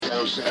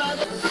Welcome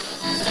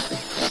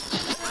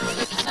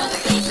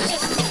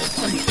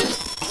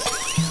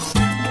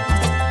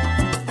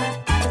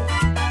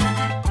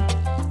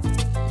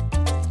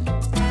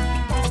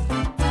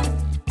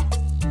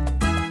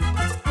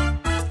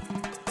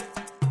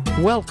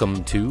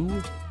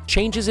to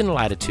Changes in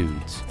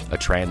Latitudes, a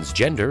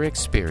transgender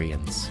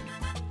experience.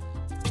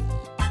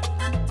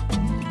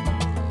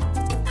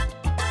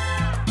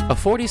 A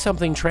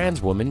 40-something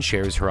trans woman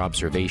shares her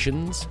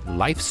observations,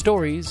 life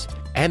stories,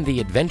 and the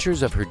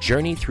adventures of her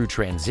journey through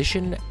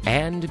transition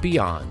and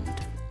beyond.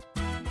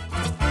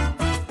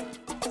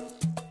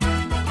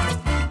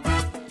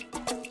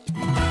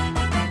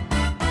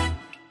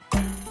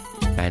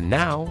 And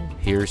now,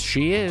 here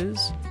she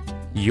is,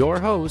 your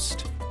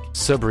host,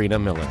 Sabrina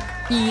Miller.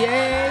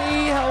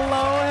 Yay!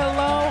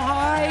 Hello,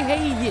 hi,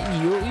 hey,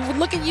 you,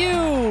 look at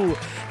you!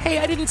 Hey,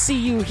 I didn't see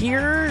you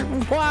here.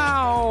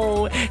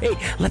 Wow! Hey,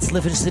 let's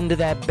listen to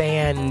that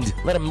band.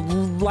 Let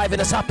them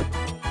liven us up.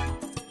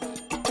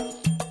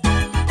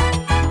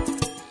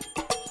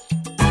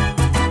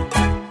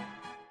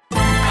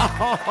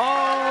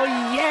 Oh,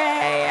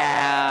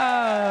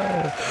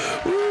 yeah!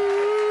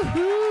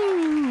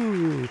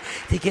 Woo-hoo!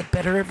 They get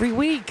better every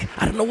week.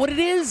 I don't know what it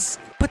is,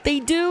 but they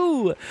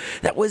do.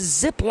 That was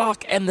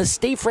Ziploc and the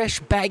Stay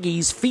Fresh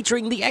baggies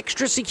featuring the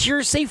extra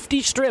secure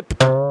safety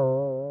strip.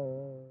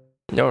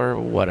 Or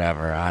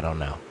whatever, I don't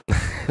know.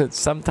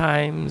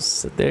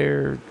 Sometimes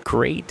they're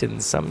great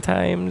and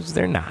sometimes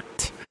they're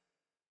not.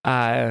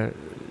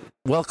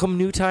 Welcome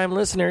new-time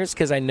listeners,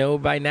 because I know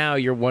by now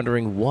you're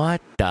wondering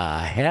what the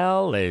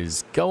hell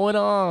is going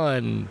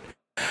on.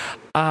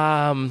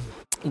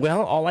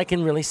 Well, all I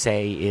can really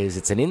say is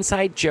it's an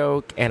inside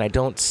joke, and I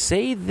don't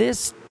say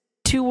this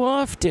too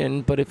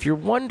often, but if you're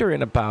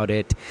wondering about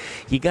it,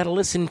 you got to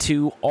listen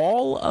to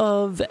all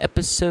of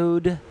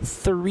episode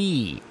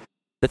 3.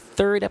 The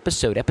third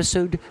episode,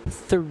 episode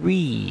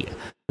 3.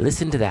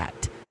 Listen to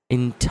that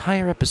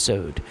entire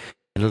episode,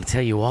 and it'll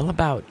tell you all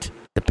about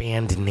the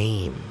band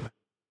name.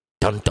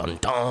 Dun, dun,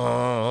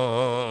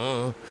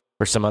 dun.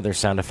 Or some other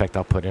sound effect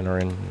I'll put in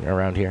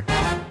around here.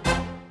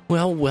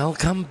 Well,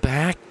 welcome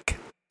back,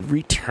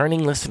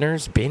 returning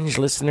listeners, binge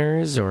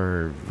listeners,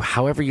 or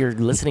however you're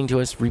listening to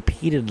us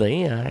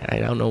repeatedly. I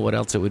don't know what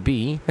else it would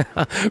be.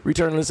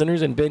 Return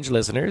listeners and binge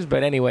listeners.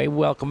 But anyway,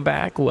 welcome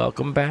back,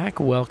 welcome back,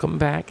 welcome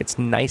back. It's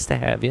nice to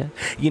have you.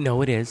 You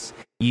know it is.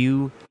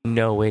 You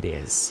know it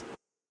is.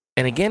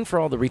 And again, for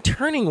all the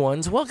returning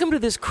ones, welcome to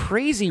this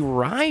crazy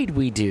ride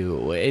we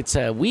do. It's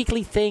a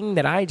weekly thing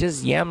that I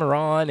just yammer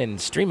on and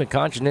stream of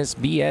consciousness,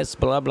 BS,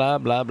 blah, blah,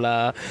 blah,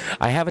 blah.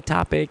 I have a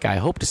topic. I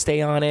hope to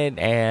stay on it.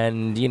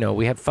 And, you know,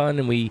 we have fun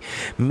and we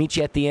meet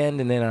you at the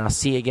end. And then I'll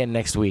see you again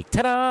next week.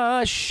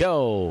 Ta-da!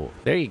 Show.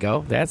 There you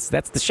go. That's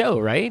the show,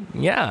 right?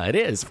 Yeah, it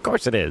is. Of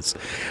course it is.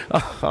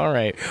 Oh, all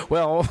right.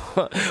 Well,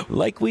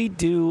 like we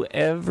do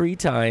every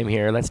time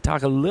here, let's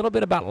talk a little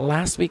bit about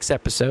last week's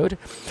episode.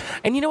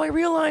 And, you know, I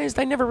realized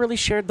I never really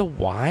shared the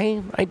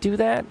why I do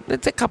that.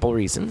 It's a couple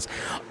reasons.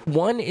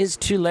 One is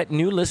to let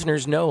new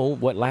listeners know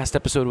what last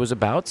episode was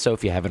about. So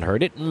if you haven't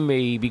heard it,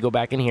 maybe go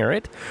back and hear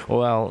it.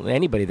 Well,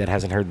 anybody that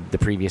hasn't heard the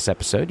previous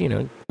episode, you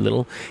know, a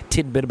little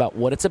tidbit about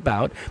what it's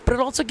about. But it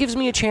also gives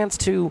me a chance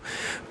to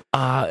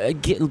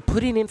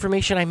put in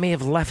information I may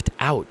have left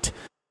out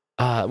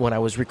when I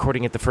was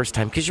recording it the first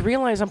time, because you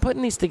realize I'm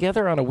putting these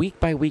together on a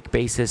week-by-week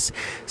basis,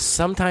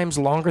 sometimes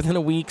longer than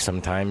a week,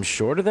 sometimes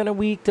shorter than a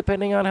week,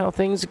 depending on how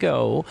things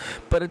go,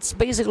 but it's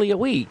basically a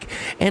week.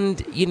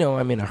 And, you know,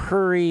 I'm in a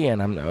hurry,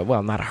 and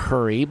not a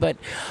hurry, but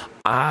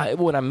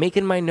when I'm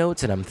making my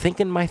notes and I'm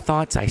thinking my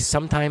thoughts, I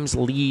sometimes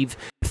leave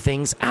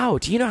things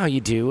out. You know how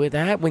you do with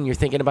that when you're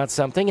thinking about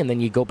something and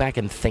then you go back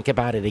and think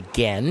about it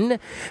again,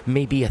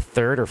 maybe a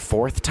third or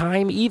fourth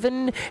time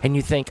even, and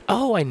you think,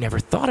 oh, I never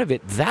thought of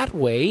it that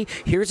way.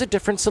 Here's a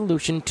different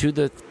solution to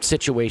the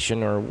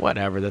situation or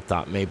whatever the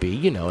thought may be.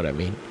 You know what I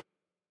mean?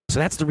 So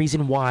that's the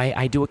reason why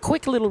I do a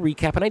quick little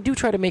recap, and I do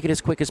try to make it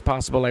as quick as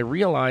possible. I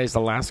realize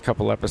the last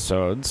couple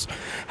episodes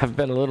have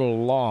been a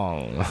little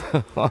long,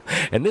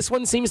 and this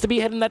one seems to be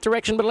heading that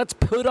direction, but let's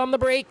put on the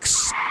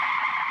brakes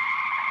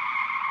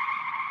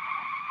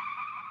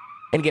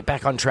and get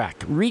back on track.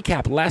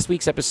 Recap last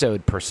week's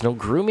episode, personal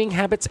grooming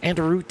habits and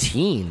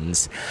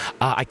routines.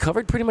 I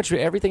covered pretty much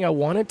everything I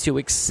wanted to,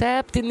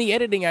 except in the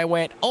editing I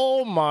went,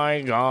 oh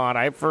my God,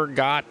 I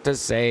forgot to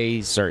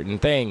say certain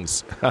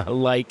things.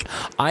 Like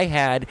I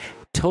had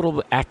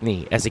total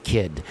acne as a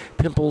kid,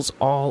 pimples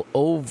all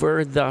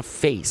over the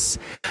face.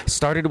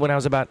 Started when I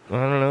was about,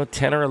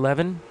 10 or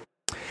 11,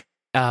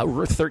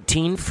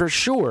 13 for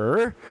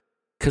sure.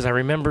 Because I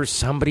remember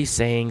somebody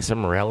saying,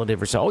 some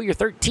relative or so, oh, you're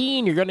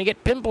 13, you're going to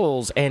get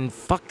pimples. And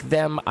fuck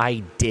them,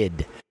 I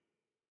did.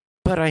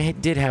 But I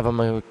did have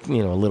them, a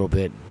little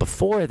bit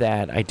before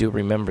that. I do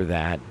remember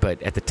that.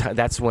 But at the time,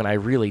 that's when I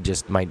really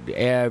just,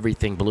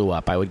 everything blew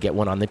up. I would get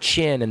one on the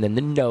chin, and then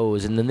the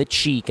nose, and then the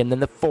cheek, and then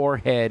the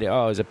forehead.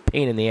 Oh, it was a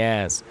pain in the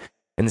ass.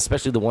 And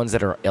especially the ones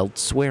that are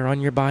elsewhere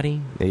on your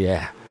body.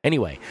 Yeah.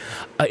 Anyway,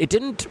 it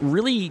didn't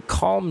really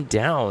calm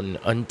down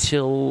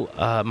until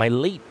my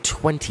late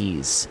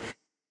 20s.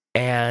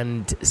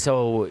 And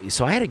so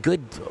I had a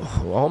good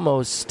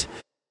almost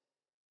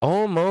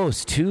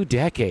 2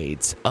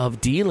 decades of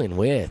dealing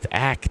with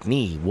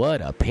acne.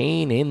 What a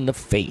pain in the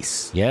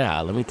face. Yeah,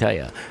 let me tell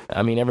you.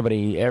 I mean,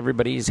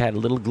 everybody's had a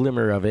little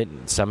glimmer of it.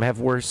 Some have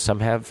worse,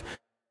 some have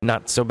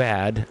not so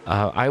bad.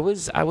 I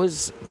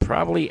was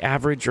probably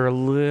average or a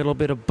little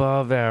bit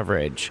above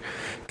average,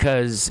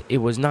 because it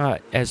was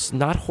not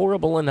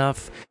horrible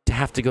enough to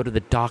have to go to the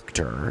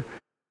doctor,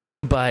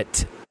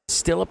 but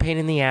still a pain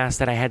in the ass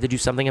that I had to do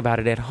something about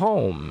it at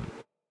home.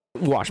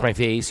 Wash my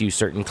face, use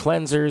certain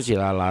cleansers,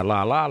 la la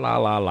la la la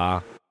la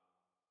la.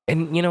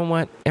 And you know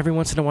what? Every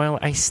once in a while,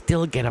 I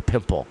still get a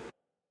pimple.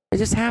 It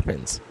just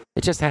happens.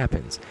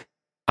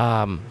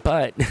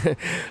 But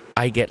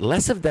I get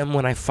less of them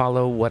when I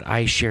follow what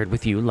I shared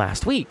with you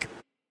last week.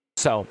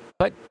 So,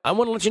 but I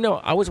want to let you know,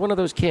 I was one of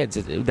those kids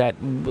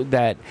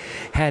that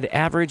had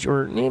average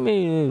or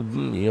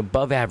maybe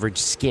above average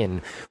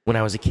skin when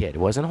I was a kid. It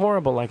wasn't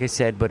horrible, like I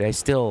said, but I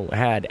still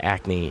had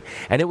acne.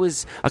 And it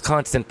was a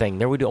constant thing.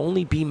 There would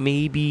only be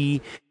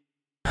maybe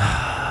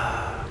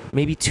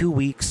 2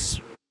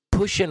 weeks,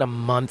 pushing a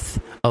month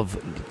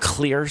of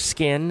clear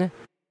skin,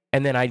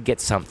 and then I'd get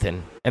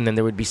something, and then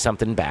there would be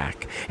something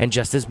back. And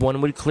just as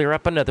one would clear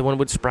up, another one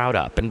would sprout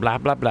up, and blah,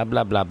 blah, blah,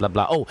 blah, blah, blah,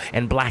 blah. Oh,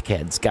 and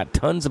blackheads. Got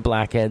tons of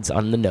blackheads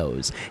on the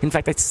nose. In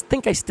fact, I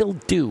think I still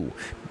do.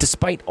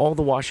 Despite all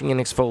the washing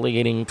and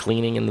exfoliating,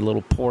 cleaning, and the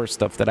little pore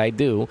stuff that I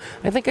do,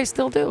 I think I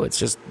still do. It's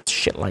just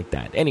shit like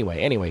that.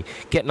 Anyway,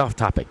 getting off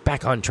topic.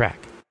 Back on track.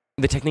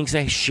 The techniques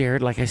I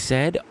shared, like I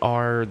said,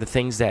 are the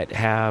things that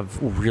have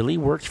really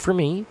worked for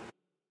me.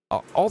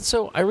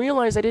 Also, I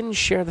realized I didn't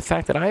share the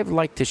fact that I've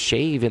liked to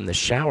shave in the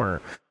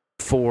shower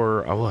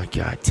for,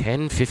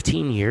 10,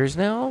 15 years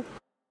now?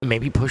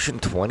 Maybe pushing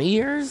 20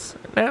 years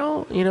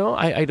now?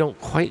 I don't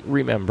quite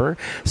remember.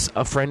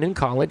 A friend in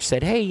college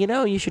said, hey,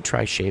 you should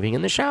try shaving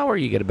in the shower.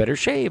 You get a better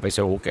shave. I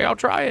said, okay, I'll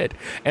try it.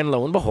 And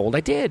lo and behold,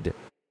 I did.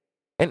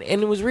 And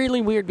it was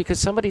really weird because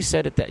somebody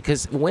said it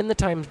because when the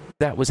time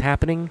that was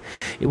happening,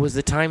 it was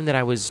the time that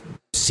I was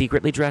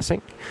secretly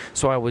dressing.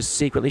 So I was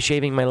secretly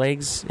shaving my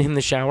legs in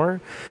the shower.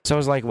 So I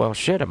was like, well,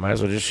 shit, I might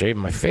as well just shave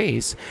my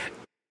face.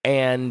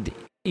 And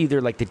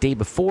either like the day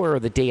before or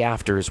the day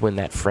after is when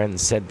that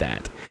friend said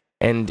that.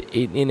 And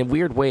in a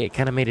weird way, it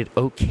kind of made it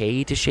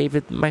okay to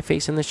shave my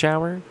face in the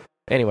shower.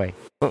 Anyway,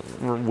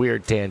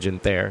 weird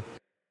tangent there.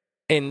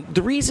 And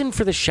the reason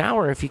for the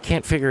shower, if you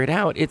can't figure it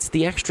out, it's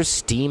the extra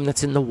steam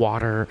that's in the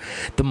water,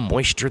 the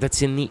moisture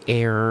that's in the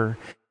air,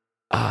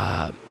 the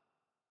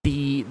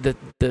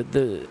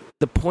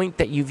point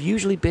that you've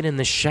usually been in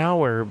the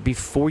shower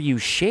before you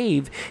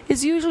shave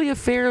is usually a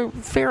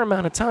fair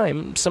amount of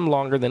time, some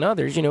longer than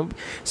others.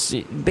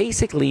 So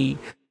basically,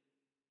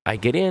 I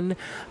get in,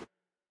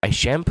 I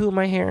shampoo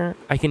my hair,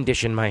 I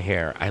condition my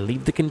hair. I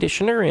leave the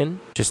conditioner in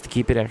just to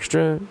keep it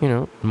extra,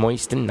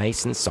 moist and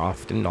nice and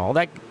soft and all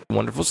that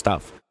wonderful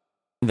stuff.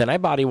 Then I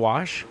body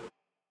wash.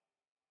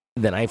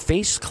 Then I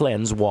face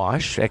cleanse,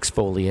 wash,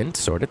 exfoliant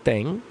sort of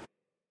thing.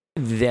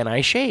 Then I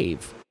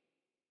shave.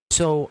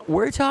 So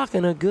we're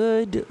talking a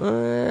good,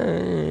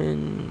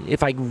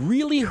 if I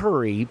really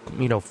hurry,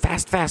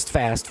 fast,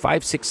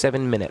 5, 6,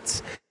 7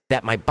 minutes,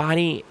 that my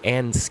body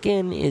and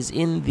skin is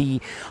in the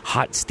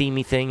hot,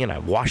 steamy thing, and I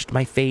washed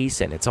my face,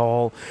 and it's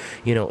all,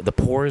 the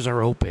pores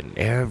are open.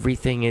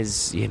 Everything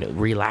is,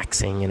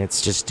 relaxing, and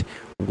it's just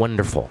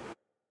wonderful.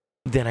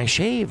 Then I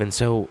shave, and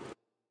so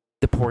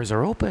the pores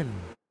are open.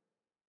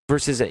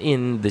 Versus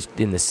in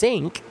the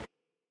sink,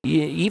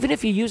 even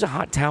if you use a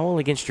hot towel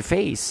against your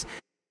face,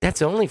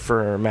 that's only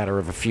for a matter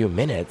of a few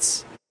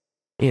minutes,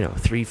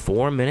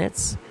 3-4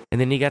 minutes,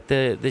 and then you got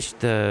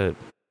the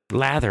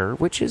lather,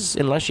 which is,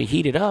 unless you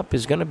heat it up,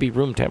 is going to be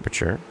room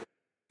temperature,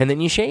 and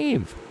then you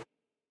shave.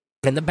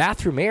 And the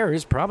bathroom air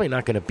is probably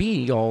not going to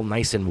be all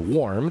nice and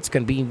warm. It's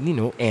going to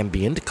be,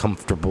 ambient,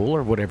 comfortable,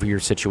 or whatever your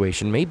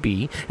situation may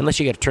be,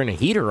 unless you got to turn a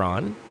heater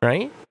on,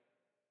 right?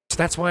 So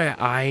that's why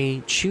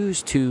I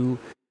choose to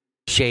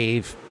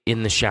shave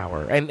in the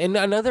shower. And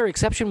another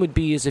exception would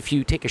be is if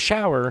you take a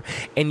shower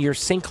and your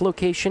sink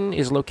location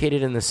is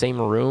located in the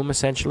same room,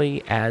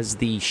 essentially, as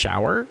the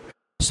shower.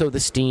 So the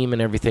steam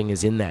and everything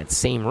is in that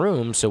same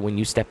room. So when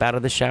you step out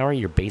of the shower,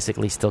 you're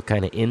basically still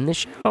kind of in the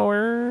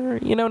shower.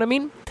 You know what I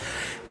mean?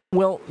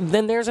 Well,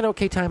 then there's an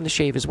okay time to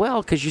shave as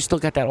well, because you still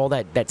got all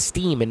that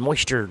steam and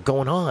moisture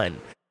going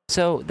on.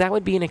 So that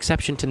would be an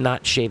exception to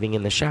not shaving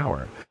in the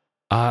shower.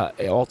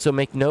 Also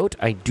make note,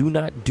 I do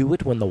not do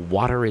it when the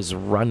water is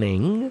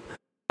running.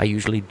 I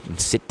usually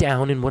sit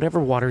down in whatever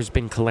water's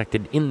been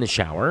collected in the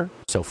shower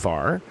so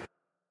far.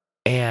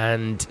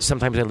 And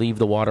sometimes I leave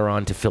the water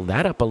on to fill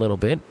that up a little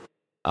bit.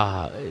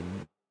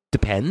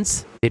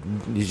 Depends. It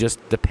just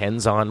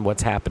depends on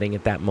what's happening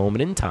at that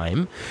moment in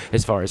time,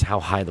 as far as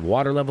how high the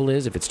water level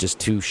is. If it's just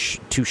too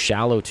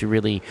shallow to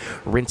really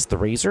rinse the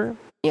razor,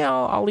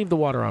 I'll leave the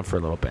water on for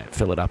a little bit,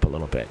 fill it up a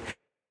little bit.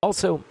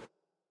 Also,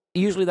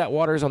 usually that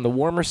water is on the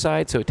warmer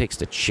side, so it takes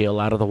the chill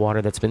out of the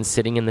water that's been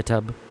sitting in the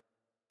tub.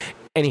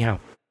 Anyhow,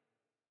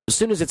 as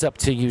soon as it's up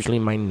to usually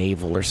my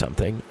navel or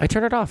something, I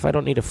turn it off. I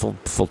don't need a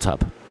full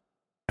tub.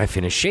 I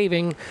finish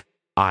shaving,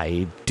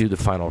 I do the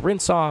final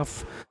rinse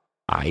off,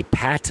 I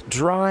pat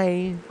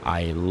dry,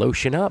 I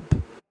lotion up,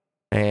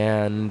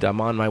 and I'm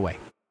on my way.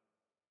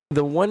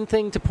 The one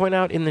thing to point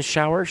out in the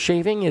shower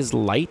shaving is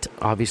light.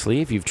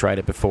 Obviously, if you've tried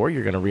it before,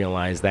 you're going to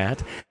realize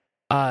that.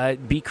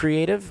 Be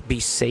creative, be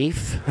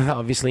safe.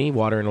 Obviously,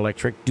 water and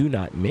electric do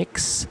not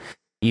mix.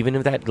 Even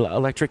if that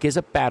electric is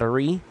a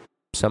battery,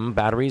 some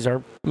batteries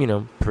are,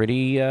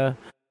 pretty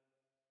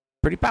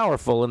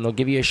powerful, and they'll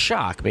give you a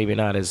shock. Maybe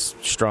not as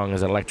strong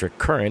as an electric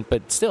current,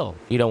 but still,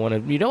 you don't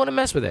want to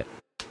mess with it.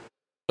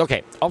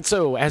 Okay,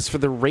 also, as for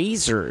the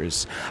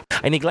razors,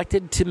 I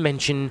neglected to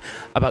mention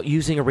about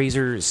using a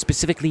razor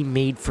specifically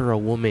made for a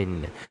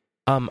woman.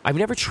 I've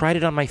never tried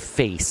it on my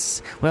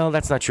face. Well,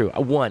 that's not true.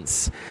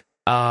 Once.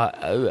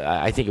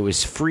 I think it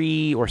was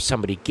free or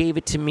somebody gave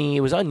it to me.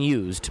 It was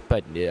unused,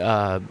 but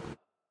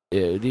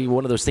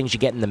one of those things you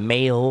get in the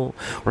mail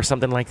or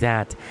something like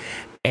that.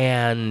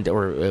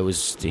 Or it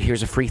was,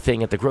 here's a free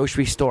thing at the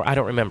grocery store. I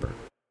don't remember.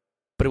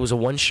 But it was a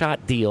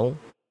one-shot deal.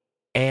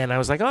 And I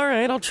was like, all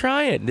right, I'll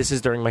try it. This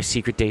is during my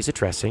secret days of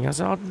dressing. I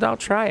said, I'll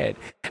try it.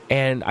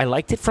 And I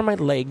liked it for my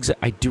legs.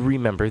 I do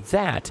remember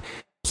that. It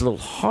was a little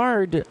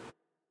hard.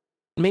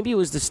 Maybe it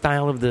was the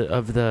style of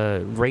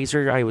the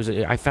razor.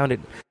 I found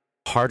it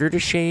harder to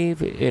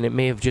shave, and it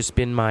may have just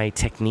been my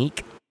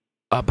technique.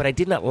 But I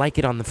did not like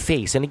it on the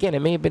face. And again, it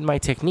may have been my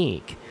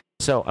technique.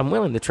 So I'm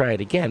willing to try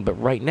it again.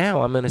 But right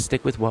now, I'm going to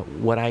stick with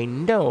what I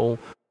know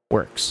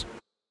works.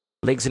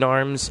 Legs and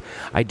arms,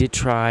 I did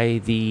try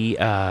the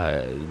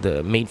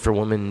made for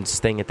women's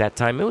thing at that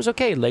time. It was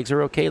okay. Legs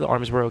are okay. The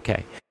arms were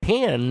okay.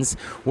 Hands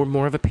were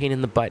more of a pain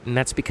in the butt, and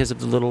that's because of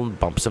the little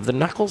bumps of the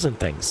knuckles and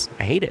things.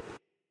 I hate it.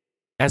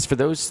 As for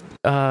those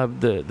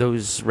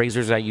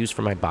razors I use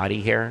for my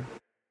body hair,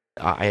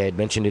 I had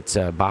mentioned it's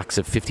a box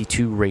of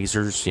 52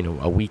 razors,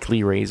 a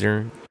weekly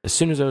razor. As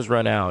soon as those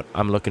run out,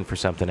 I'm looking for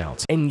something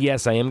else. And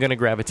yes, I am going to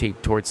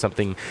gravitate towards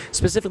something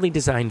specifically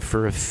designed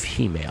for a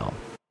female.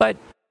 But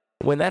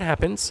when that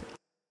happens,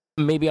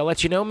 maybe I'll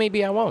let you know,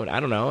 maybe I won't. I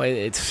don't know.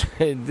 It's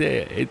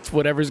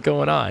whatever's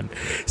going on.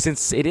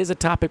 Since it is a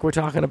topic we're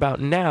talking about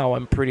now,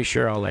 I'm pretty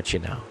sure I'll let you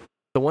know.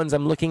 The ones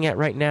I'm looking at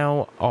right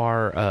now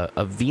are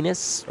a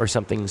Venus or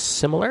something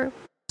similar.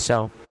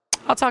 So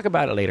I'll talk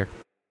about it later.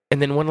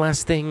 And then one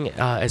last thing,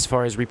 as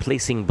far as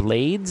replacing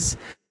blades,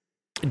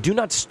 do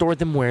not store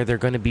them where they're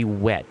going to be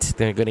wet.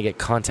 They're going to get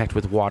contact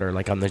with water,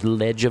 like on the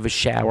ledge of a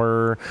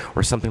shower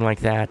or something like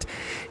that.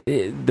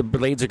 The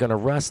blades are going to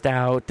rust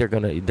out. They're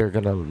going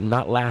to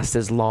not last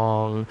as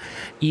long.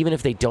 Even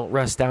if they don't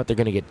rust out, they're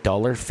going to get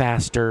duller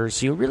faster.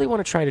 So you really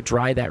want to try to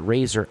dry that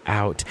razor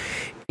out.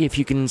 If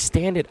you can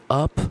stand it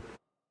up,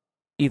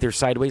 either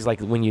sideways,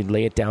 like when you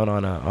lay it down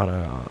on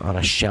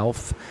a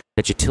shelf,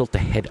 that you tilt the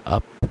head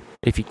up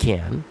if you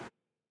can,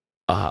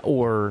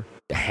 or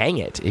hang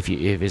it if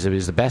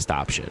is the best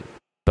option.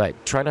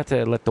 But try not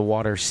to let the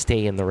water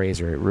stay in the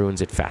razor. It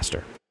ruins it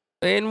faster.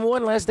 And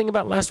one last thing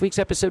about last week's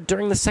episode,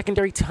 during the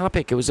secondary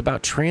topic, it was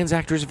about trans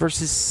actors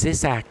versus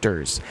cis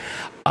actors.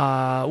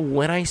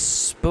 When I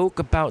spoke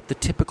about the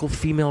typical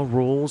female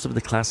roles of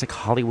the classic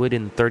Hollywood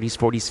in 30s,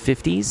 40s,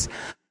 50s,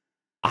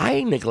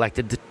 I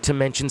neglected to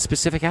mention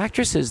specific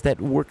actresses that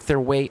worked their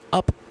way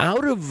up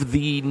out of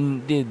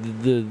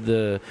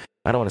the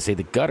I don't want to say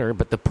the gutter,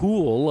 but the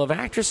pool of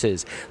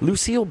actresses.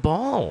 Lucille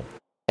Ball,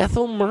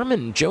 Ethel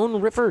Merman,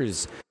 Joan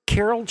Rivers,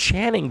 Carol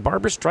Channing,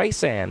 Barbra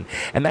Streisand.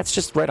 And that's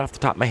just right off the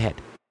top of my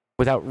head,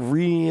 without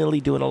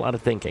really doing a lot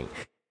of thinking.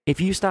 If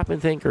you stop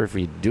and think, or if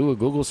you do a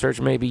Google search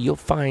maybe, you'll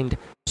find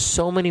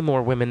so many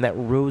more women that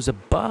rose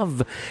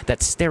above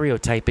that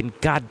stereotype, and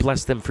God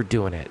bless them for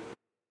doing it.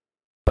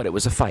 But it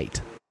was a fight.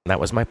 And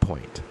that was my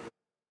point.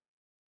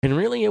 And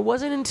really, it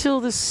wasn't until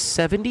the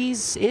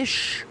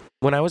 70s-ish,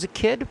 when I was a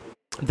kid,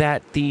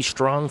 that the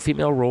strong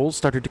female roles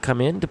started to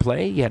come into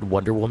play. You had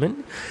Wonder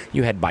Woman,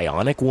 you had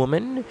Bionic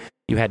Woman,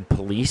 you had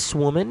Police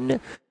Woman,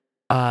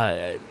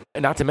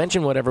 not to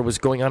mention whatever was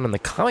going on in the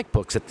comic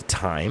books at the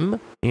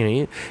time.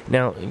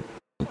 Now,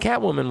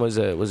 Catwoman was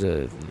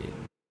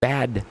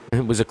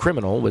a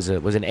criminal, was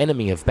an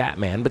enemy of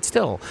Batman, but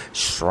still,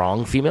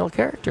 strong female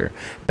character.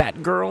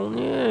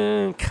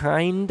 Batgirl,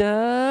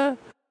 kinda.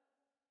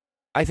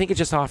 I think it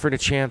just offered a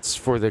chance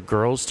for the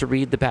girls to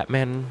read the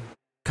Batman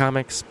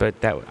comics, but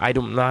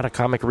I'm not a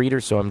comic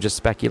reader, so I'm just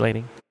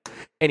speculating.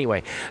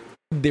 Anyway,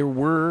 there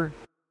were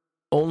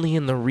only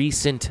in the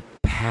recent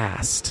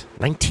past,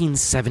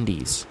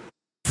 1970s,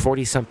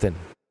 40-something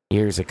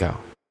years ago,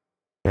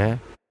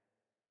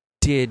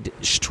 did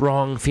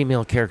strong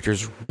female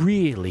characters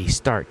really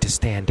start to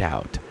stand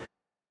out.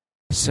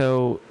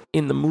 So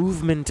in the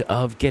movement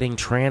of getting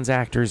trans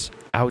actors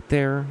out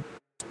there,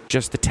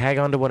 just to tag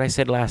on to what I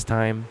said last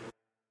time,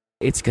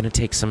 it's going to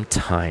take some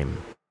time.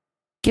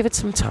 Give it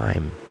some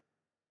time.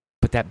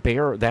 But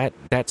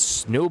that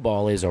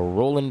snowball is a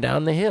rolling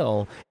down the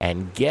hill,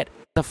 and get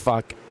the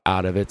fuck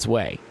out of its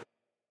way.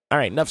 All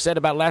right, enough said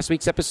about last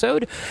week's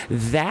episode.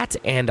 That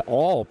and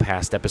all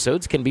past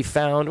episodes can be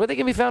found, well, they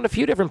can be found a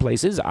few different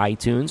places,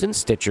 iTunes and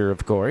Stitcher,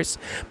 of course.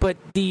 But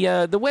the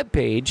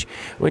webpage,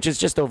 which is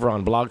just over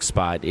on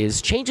Blogspot,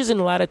 is Changes in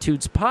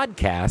Latitudes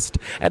Podcast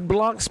at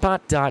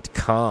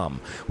blogspot.com.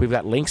 We've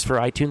got links for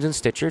iTunes and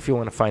Stitcher if you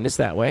want to find us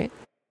that way.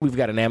 We've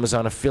got an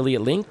Amazon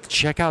affiliate link.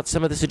 Check out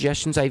some of the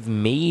suggestions I've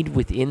made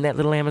within that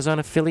little Amazon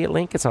affiliate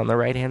link. It's on the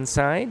right-hand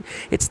side.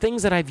 It's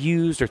things that I've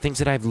used or things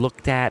that I've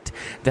looked at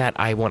that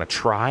I want to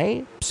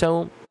try.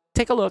 So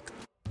take a look.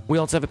 We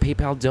also have a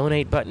PayPal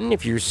donate button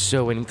if you're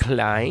so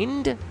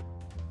inclined.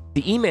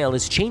 The email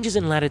is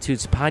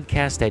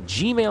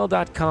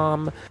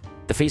changesinlatitudespodcast@gmail.com.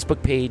 The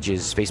Facebook page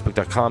is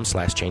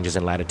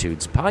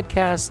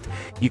facebook.com/changesinlatitudespodcast.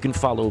 You can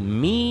follow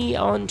me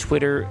on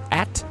Twitter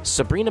at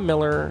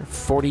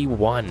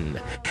SabrinaMiller41.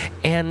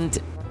 And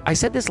I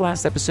said this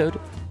last episode,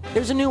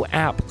 there's a new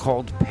app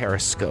called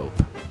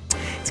Periscope.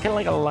 It's kind of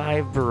like a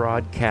live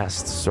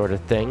broadcast sort of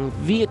thing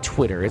via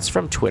Twitter. It's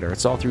from Twitter.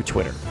 It's all through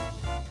Twitter.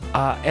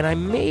 And I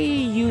may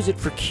use it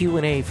for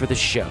Q&A for the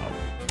show.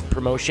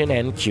 Promotion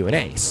and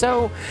Q&A.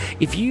 So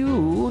if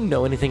you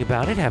know anything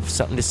about it, have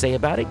something to say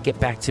about it, get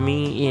back to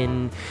me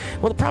in,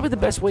 well, probably the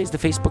best way is the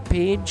Facebook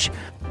page,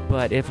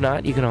 but if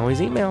not, you can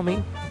always email me.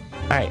 All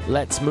right,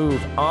 let's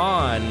move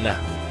on.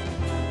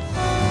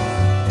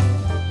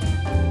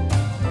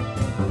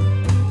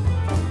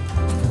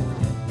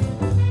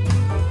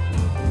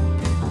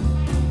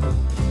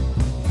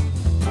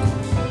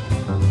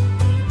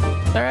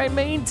 All right,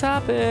 main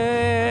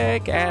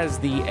topic, as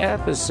the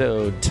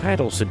episode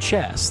title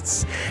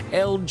suggests,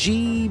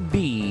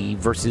 LGB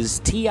versus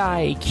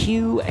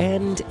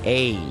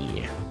TIQ&A.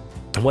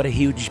 What a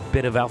huge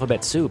bit of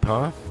alphabet soup,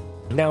 huh?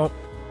 Now,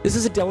 this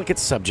is a delicate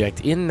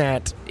subject in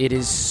that it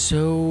is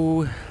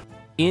so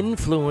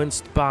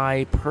influenced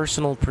by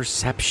personal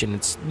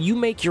perception. You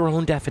make your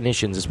own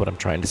definitions, is what I'm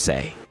trying to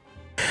say.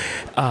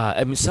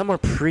 Some are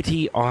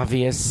pretty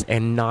obvious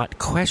and not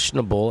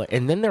questionable,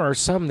 and then there are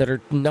some that are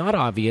not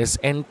obvious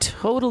and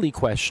totally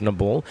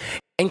questionable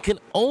and can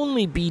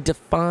only be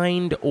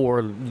defined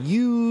or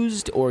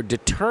used or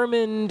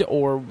determined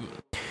or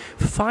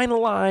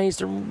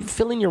finalized, or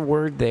fill in your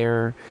word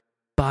there,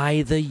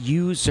 by the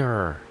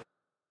user.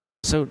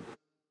 So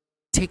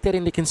take that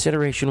into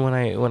consideration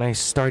when I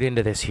start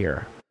into this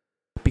here,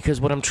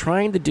 because what I'm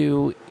trying to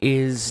do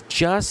is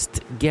just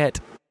get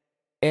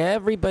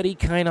everybody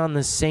kind of on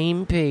the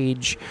same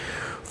page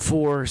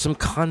for some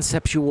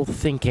conceptual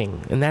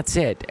thinking, and that's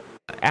it.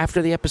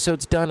 After the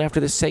episode's done, after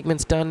this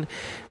segment's done,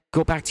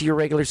 go back to your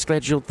regular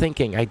scheduled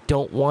thinking. I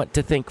don't want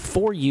to think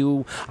for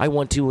you. I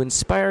want to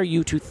inspire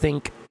you to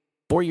think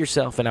for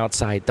yourself and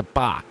outside the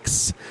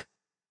box.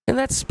 And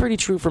that's pretty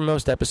true for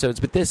most episodes,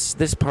 but this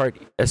part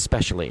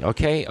especially,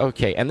 okay?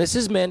 Okay, and this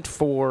is meant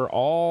for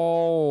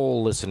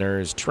all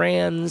listeners,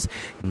 trans,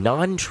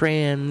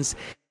 non-trans,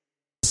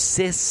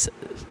 cis,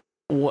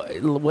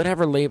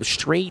 whatever label,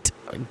 straight,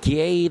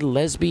 gay,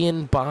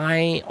 lesbian,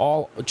 bi,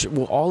 all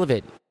of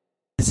it.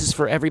 This is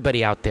for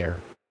everybody out there,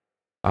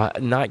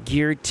 not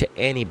geared to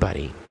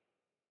anybody.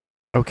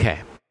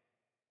 Okay,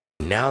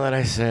 now that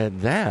I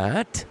said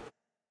that,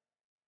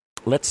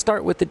 let's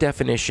start with the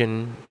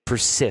definition for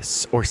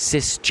cis or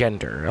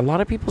cisgender. A lot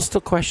of people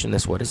still question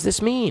this. What does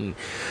this mean?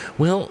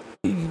 Well,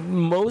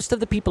 most of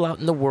the people out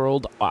in the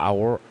world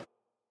are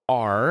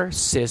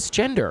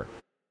cisgender.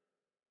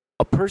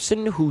 A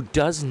person who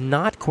does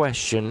not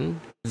question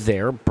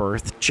their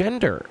birth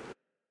gender.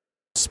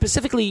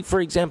 Specifically,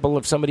 for example,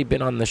 if somebody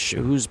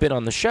who's been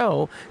on the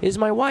show is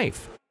my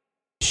wife.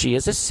 She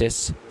is a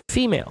cis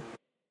female.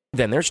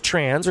 Then there's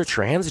trans or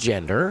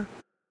transgender,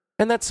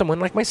 and that's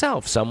someone like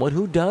myself, someone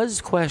who does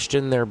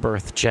question their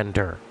birth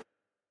gender.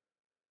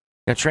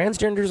 Now,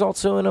 transgender is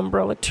also an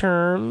umbrella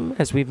term.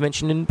 As we've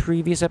mentioned in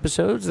previous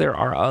episodes, there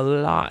are a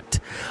lot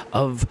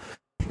of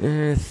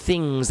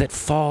things that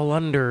fall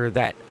under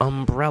that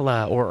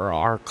umbrella or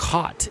are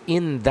caught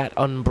in that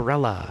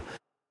umbrella.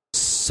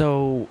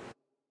 So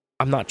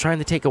I'm not trying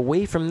to take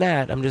away from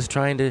that. I'm just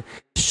trying to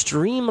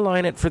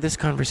streamline it for this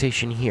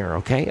conversation here,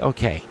 okay?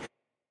 Okay.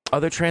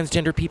 Other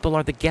transgender people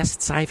are the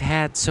guests I've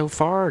had so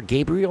far,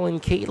 Gabriel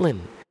and Caitlin.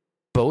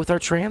 Both are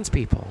trans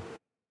people.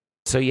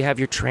 So you have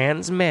your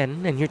trans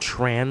men and your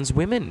trans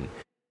women.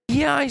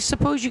 Yeah, I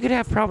suppose you could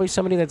have probably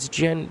somebody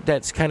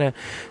that's kind of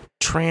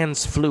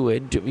trans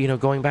fluid,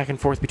 going back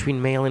and forth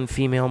between male and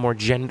female, more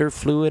gender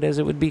fluid as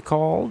it would be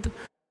called.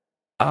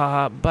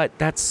 But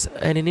that's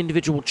an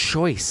individual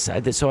choice.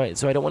 So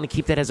I don't want to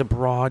keep that as a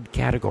broad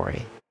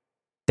category.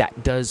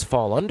 That does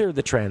fall under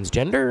the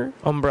transgender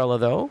umbrella,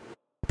 though,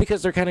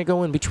 because they're kind of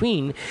going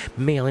between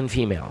male and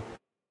female,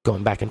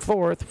 going back and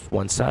forth,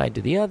 one side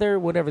to the other,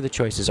 whatever the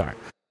choices are.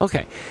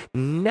 Okay,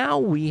 now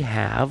we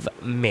have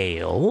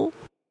male,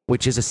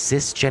 which is a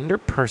cisgender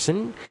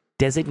person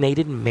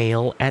designated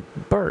male at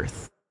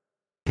birth.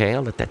 Okay,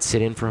 I'll let that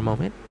sit in for a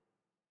moment.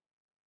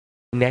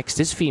 Next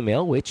is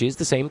female, which is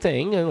the same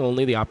thing, and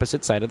only the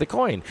opposite side of the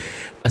coin.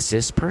 A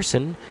cis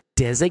person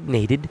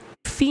designated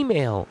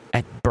female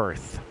at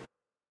birth.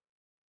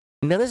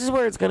 Now, this is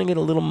where it's going to get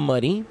a little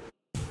muddy,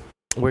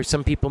 where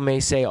some people may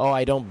say, "Oh,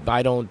 I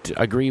don't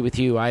agree with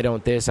you. I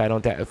don't this. I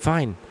don't that."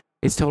 Fine,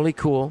 it's totally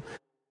cool.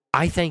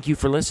 I thank you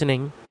for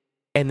listening,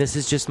 and this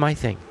is just my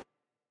thing.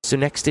 So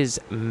next is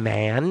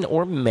man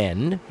or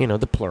men,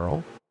 the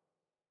plural.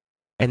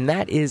 And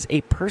that is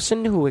a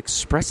person who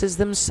expresses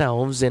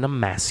themselves in a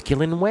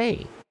masculine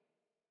way.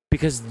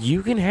 Because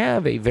you can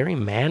have a very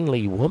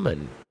manly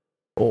woman,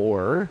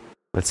 or,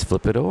 let's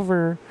flip it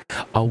over,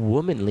 a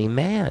womanly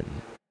man.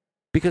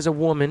 Because a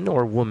woman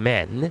or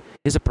woman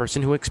is a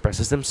person who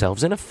expresses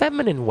themselves in a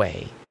feminine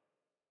way.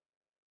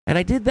 And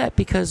I did that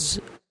because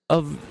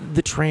of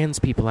the trans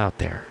people out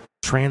there.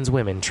 Trans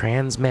women,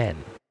 trans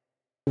men.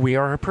 We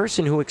are a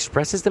person who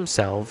expresses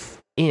themselves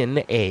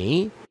in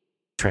a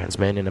trans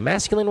men in a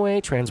masculine way,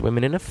 trans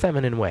women in a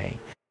feminine way.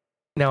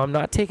 Now, I'm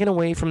not taking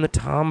away from the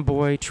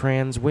tomboy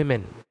trans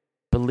women.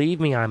 Believe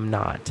me, I'm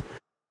not.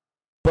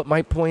 But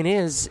my point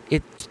is,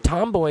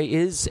 tomboy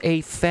is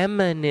a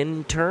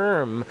feminine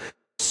term.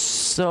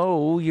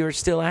 So you're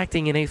still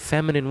acting in a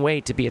feminine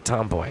way to be a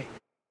tomboy.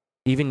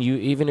 Even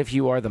if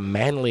you are the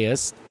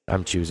manliest,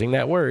 I'm choosing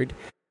that word,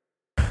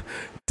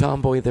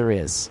 tomboy there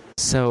is.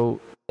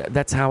 So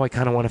that's how I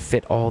kind of want to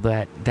fit all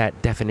that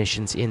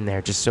definitions in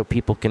there, just so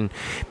people can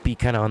be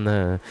kind of on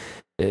the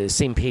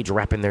same page,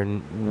 wrapping their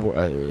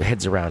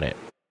heads around it.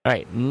 All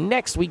right,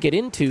 next we get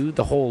into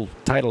the whole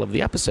title of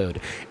the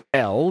episode.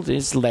 L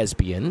is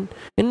lesbian,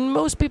 and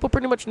most people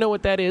pretty much know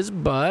what that is,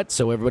 but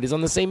so everybody's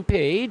on the same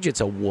page,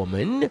 it's a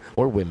woman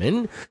or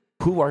women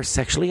who are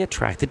sexually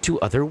attracted to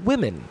other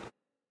women.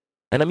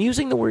 And I'm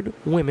using the word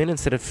women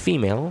instead of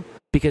female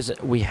because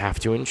we have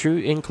to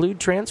include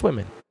trans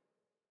women.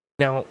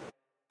 Now,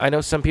 I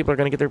know some people are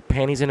going to get their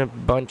panties in a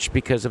bunch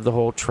because of the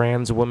whole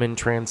trans woman,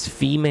 trans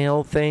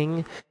female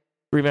thing.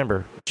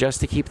 Remember, just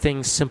to keep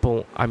things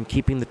simple, I'm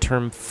keeping the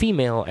term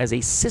female as a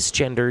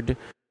cisgendered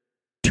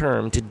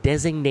term to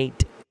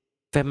designate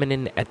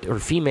feminine or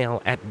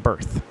female at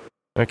birth.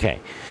 Okay.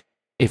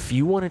 If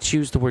you want to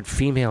choose the word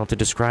female to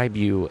describe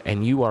you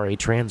and you are a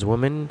trans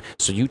woman,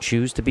 so you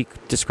choose to be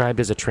described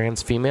as a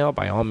trans female,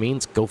 by all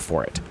means, go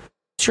for it.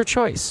 It's your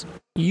choice.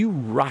 You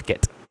rock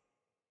it.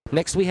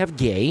 Next, we have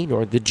gay,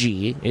 or the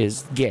G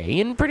is gay,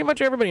 and pretty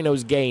much everybody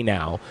knows gay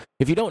now.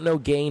 If you don't know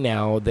gay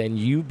now, then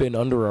you've been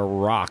under a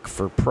rock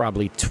for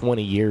probably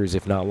 20 years,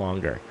 if not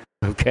longer.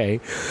 Okay?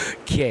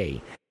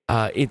 Gay.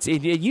 It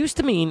used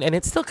to mean, and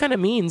it still kind of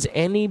means,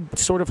 any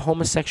sort of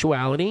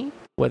homosexuality,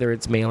 whether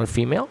it's male or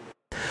female.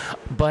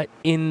 But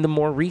in the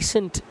more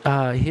recent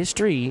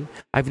history,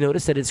 I've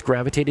noticed that it's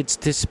gravitated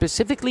to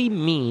specifically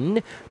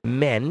mean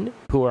men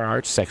who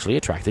are sexually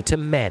attracted to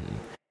men.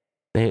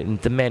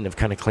 The men have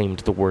kind of claimed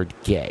the word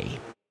gay.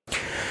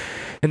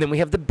 And then we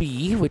have the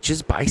B, which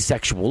is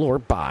bisexual or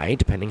bi,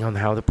 depending on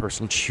how the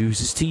person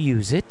chooses to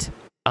use it.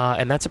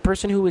 And that's a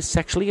person who is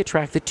sexually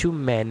attracted to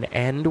men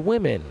and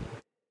women.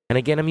 And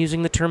again, I'm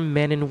using the term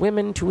men and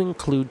women to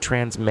include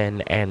trans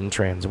men and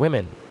trans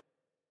women.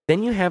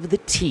 Then you have the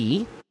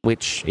T,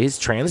 which is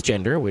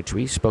transgender, which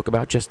we spoke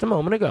about just a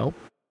moment ago.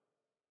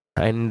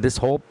 And this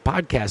whole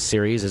podcast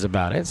series is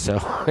about it, so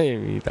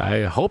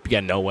I hope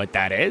you know what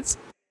that is.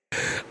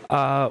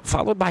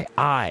 Followed by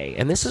I.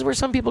 And this is where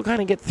some people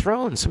kind of get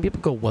thrown. Some people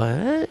go,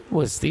 what?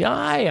 What's the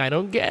I? I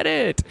don't get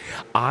it.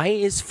 I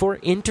is for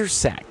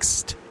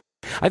intersexed.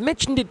 I've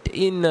mentioned it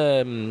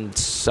in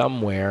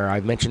somewhere.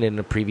 I've mentioned it in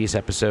a previous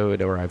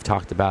episode, or I've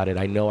talked about it.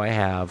 I know I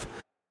have.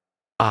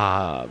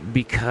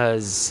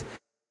 Because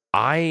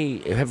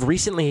I have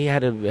recently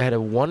had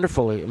a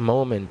wonderful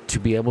moment to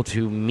be able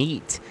to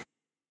meet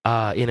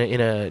in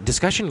a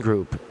discussion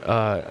group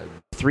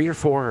 3 or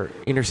 4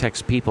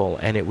 intersex people,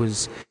 and it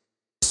was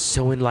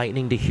so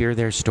enlightening to hear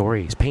their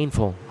stories.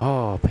 Painful.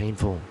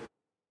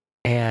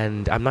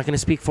 And I'm not going to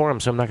speak for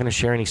them, so I'm not going to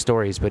share any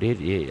stories, but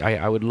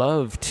I would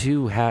love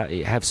to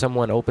have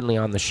someone openly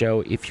on the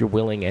show if you're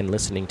willing and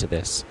listening to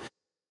this.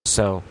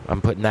 So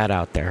I'm putting that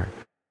out there.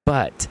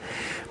 But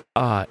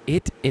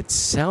it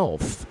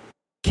itself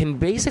can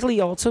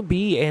basically also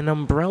be an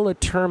umbrella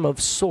term of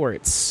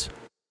sorts.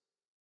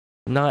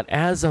 Not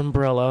as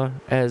umbrella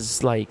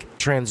as like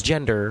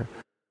transgender,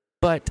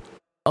 but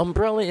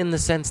umbrella in the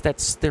sense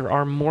that there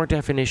are more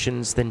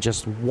definitions than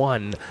just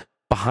one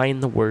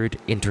behind the word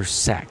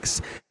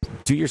intersex.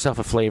 Do yourself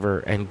a favor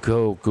and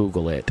go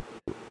Google it.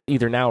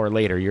 Either now or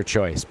later, your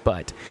choice.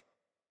 But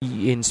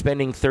in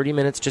spending 30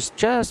 minutes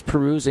just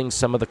perusing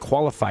some of the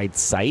qualified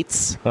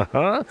sites,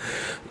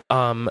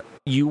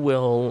 you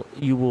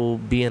will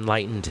be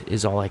enlightened,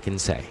 is all I can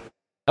say.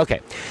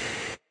 Okay.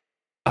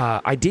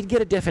 I did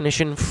get a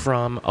definition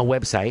from a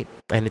website,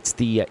 and it's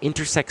the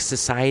Intersex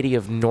Society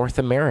of North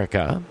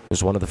America. It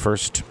was one of the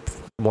first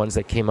ones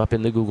that came up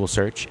in the Google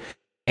search.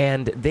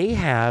 And they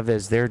have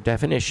as their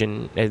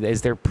definition,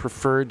 as their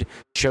preferred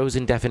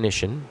chosen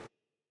definition,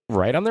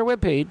 right on their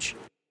webpage,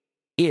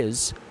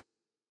 is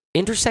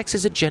intersex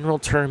is a general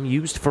term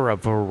used for a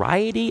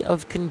variety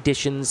of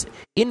conditions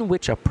in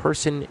which a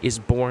person is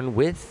born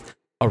with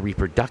a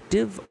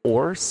reproductive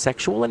or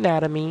sexual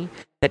anatomy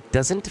that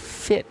doesn't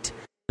fit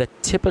the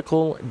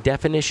typical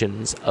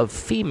definitions of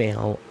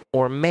female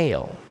or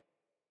male.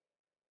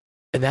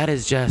 And that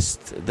is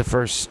just the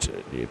first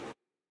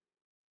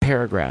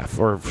paragraph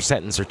or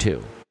sentence or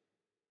two.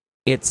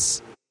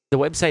 The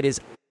website is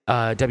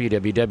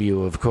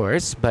www, of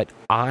course, but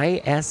isna.org.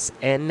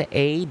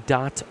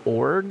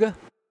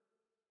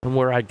 And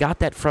where I got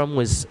that from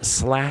was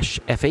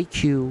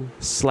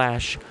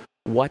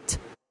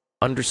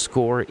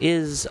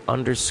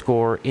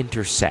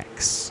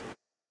 /FAQ/what_is_intersex.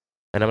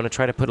 And I'm going to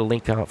try to put a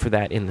link out for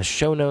that in the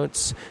show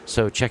notes,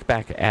 so check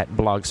back at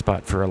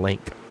Blogspot for a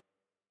link.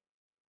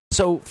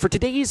 So for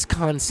today's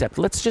concept,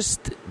 let's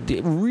just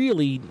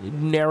really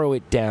narrow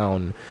it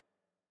down.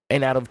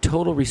 And out of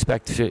total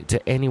respect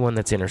to anyone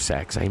that's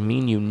intersex, I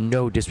mean you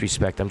no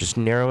disrespect, I'm just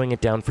narrowing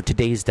it down for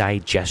today's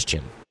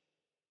digestion.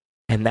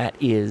 And that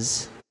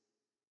is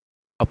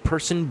a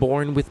person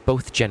born with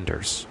both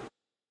genders.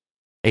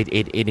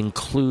 It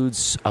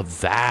includes a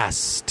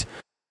vast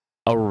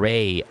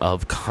array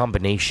of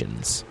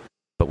combinations,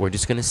 but we're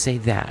just going to say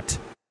that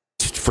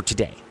for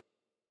today.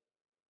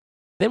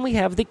 Then we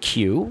have the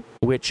Q,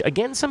 which,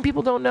 again, some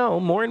people don't know.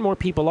 More and more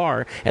people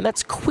are, and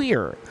that's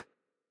queer.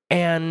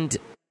 And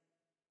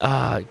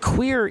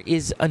queer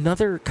is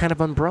another kind of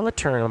umbrella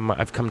term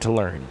I've come to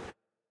learn,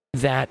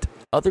 that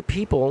other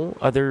people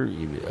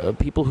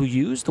who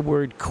use the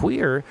word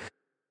queer,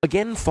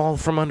 again, fall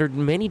from under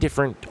many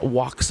different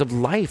walks of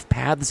life,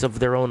 paths of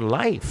their own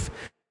life,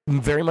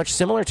 very much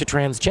similar to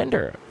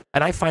transgender.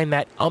 And I find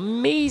that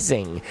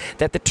amazing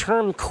that the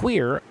term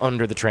queer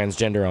under the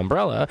transgender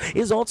umbrella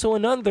is also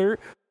another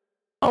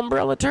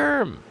umbrella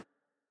term.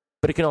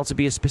 But it can also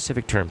be a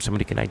specific term.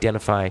 Somebody can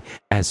identify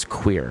as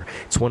queer.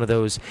 It's one of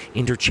those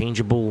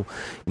interchangeable,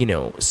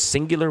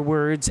 singular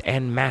words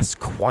and mass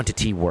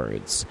quantity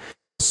words.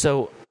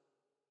 So,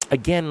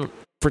 again,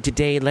 for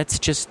today, let's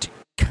just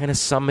kind of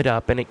sum it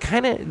up. And it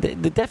kind of,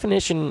 the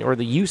definition or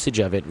the usage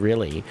of it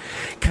really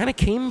kind of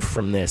came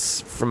from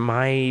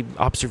my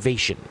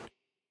observation.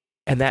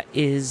 And that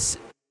is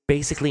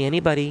basically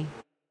anybody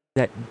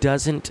that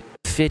doesn't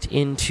fit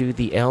into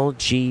the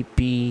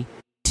LGBT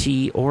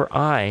or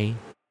I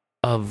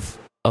of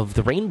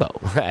the rainbow,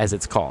 as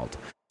it's called.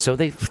 So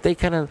they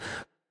kind of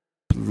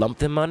lump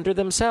them under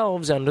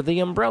themselves under the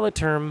umbrella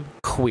term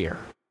queer.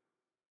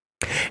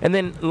 And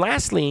then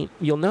lastly,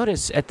 you'll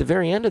notice at the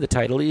very end of the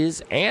title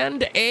is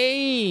and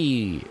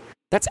a.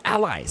 That's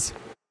allies.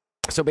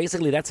 So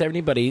basically, that's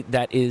everybody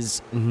that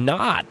is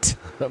not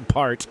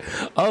part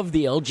of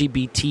the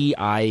LGBTIQ,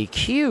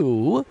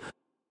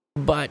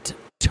 but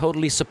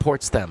totally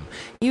supports them.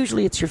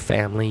 Usually it's your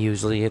family,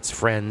 usually it's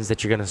friends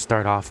that you're going to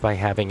start off by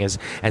having as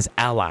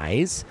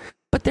allies.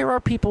 But there are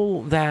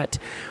people that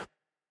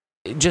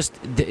just,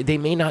 they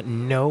may not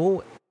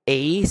know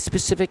a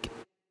specific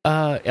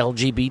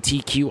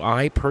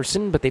LGBTQI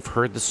person, but they've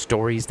heard the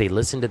stories, they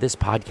listen to this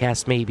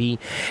podcast maybe,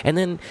 and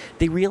then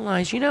they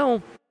realize,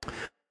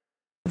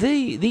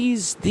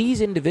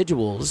 these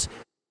individuals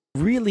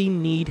really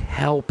need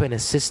help and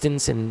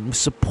assistance and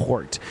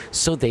support,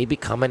 so they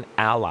become an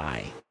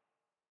ally.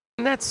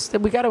 And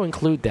we got to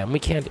include them. We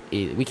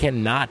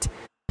cannot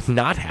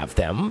not have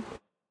them.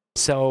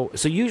 So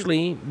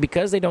usually,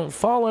 because they don't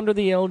fall under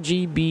the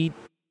LGBTIQ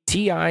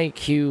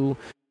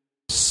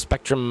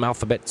spectrum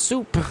alphabet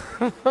soup,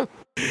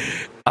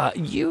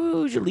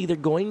 usually they're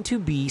going to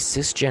be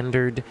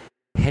cisgendered,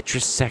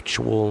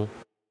 heterosexual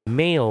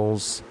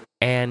males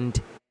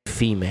and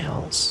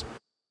females.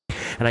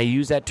 And I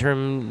use that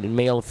term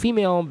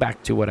male-female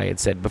back to what I had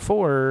said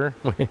before,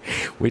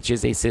 which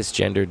is a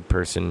cisgendered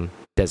person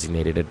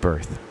designated at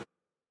birth.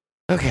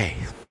 Okay.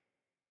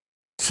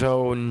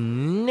 So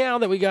now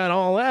that we got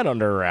all that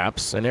under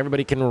wraps and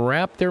everybody can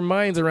wrap their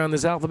minds around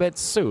this alphabet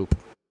soup,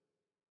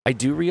 I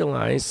do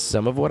realize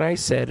some of what I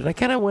said, and I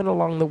kind of went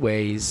along the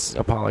ways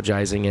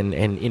apologizing and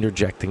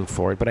interjecting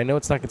for it, but I know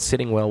it's not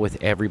sitting well with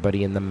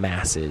everybody in the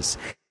masses.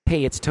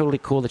 Hey, it's totally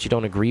cool that you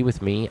don't agree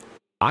with me.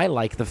 I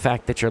like the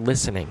fact that you're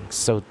listening,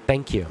 so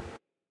thank you.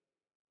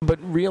 But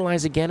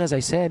realize again, as I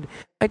said,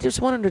 I just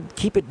wanted to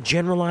keep it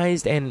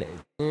generalized and,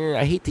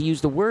 I hate to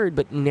use the word,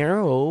 but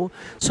narrow,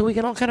 so we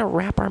can all kind of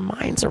wrap our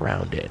minds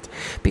around it.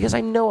 Because I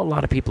know a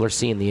lot of people are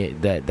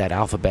seeing that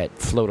alphabet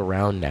float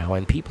around now,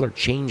 and people are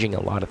changing a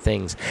lot of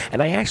things.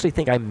 And I actually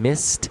think I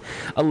missed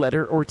a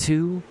letter or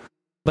two,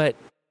 but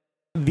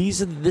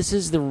this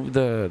is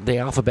the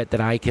alphabet that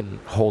I can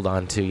hold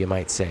on to, you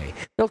might say.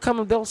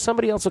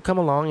 Somebody else will come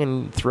along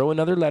and throw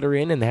another letter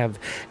in and have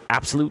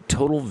absolute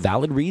total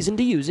valid reason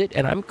to use it,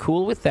 and I'm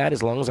cool with that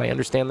as long as I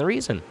understand the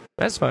reason.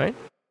 That's fine.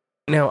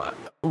 Now,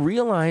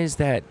 realize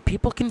that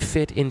people can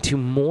fit into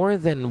more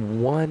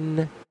than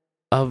one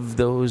of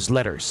those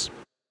letters.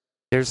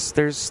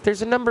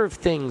 There's a number of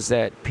things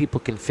that people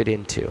can fit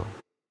into.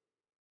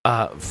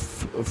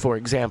 For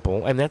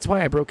example, and that's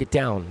why I broke it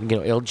down,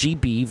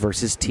 LGB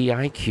versus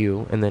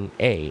TIQ, and then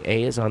A.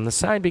 A is on the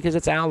side because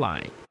it's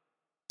ally.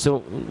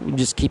 So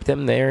just keep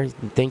them there.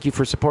 Thank you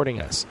for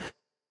supporting us.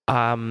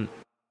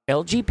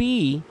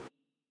 LGB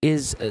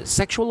is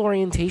sexual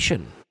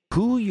orientation,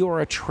 who you're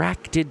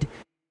attracted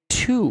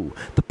to,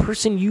 the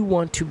person you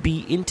want to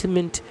be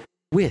intimate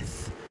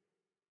with.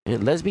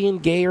 Lesbian,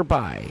 gay, or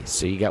bi.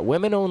 So you got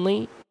women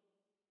only,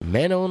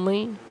 Men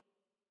only?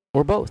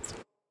 Or both?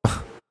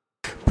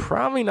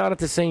 Probably not at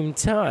the same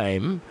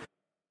time.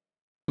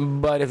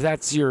 But if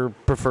that's your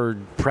preferred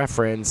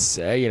preference,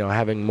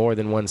 having more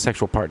than one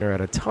sexual partner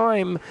at a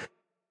time,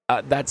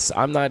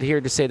 I'm not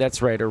here to say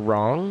that's right or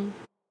wrong.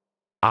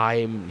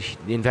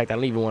 In fact, I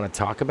don't even want to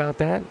talk about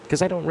that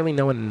because I don't really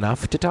know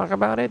enough to talk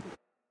about it.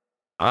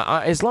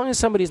 As long as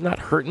somebody's not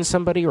hurting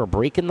somebody or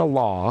breaking the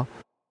law,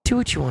 do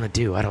what you want to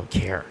do. I don't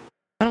care.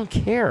 I don't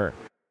care.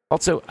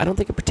 Also, I don't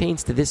think it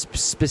pertains to this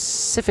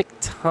specific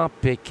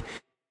topic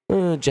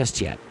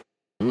just yet.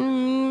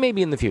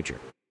 Maybe in the future.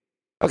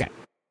 Okay,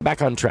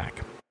 back on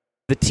track.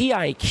 The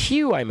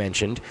TIQ I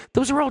mentioned,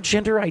 those are all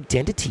gender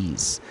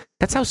identities.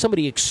 That's how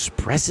somebody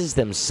expresses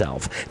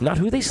themselves, not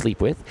who they sleep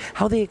with,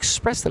 how they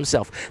express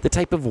themselves, the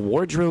type of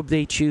wardrobe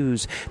they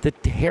choose, the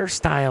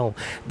hairstyle,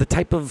 the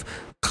type of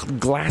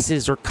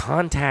glasses or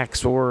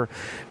contacts or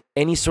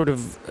any sort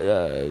of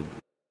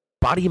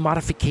body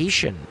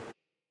modification.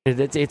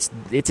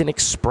 It's an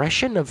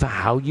expression of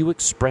how you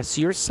express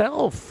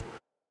yourself.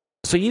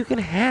 So you can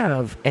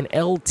have an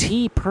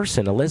LT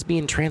person, a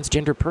lesbian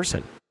transgender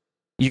person.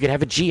 You could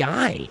have a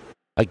GI,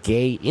 a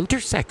gay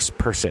intersex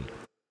person.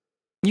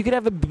 You could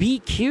have a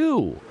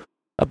BQ,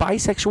 a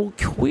bisexual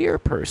queer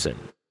person.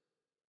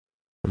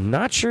 I'm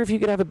not sure if you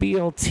could have a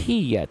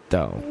BLT yet,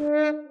 though.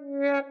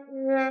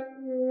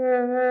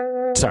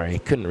 Sorry,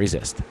 couldn't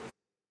resist.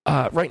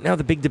 Right now,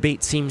 the big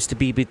debate seems to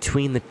be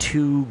between the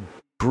two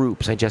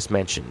groups I just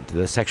mentioned,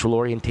 the sexual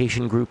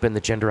orientation group and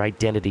the gender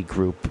identity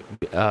group,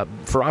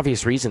 for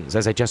obvious reasons,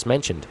 as I just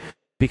mentioned.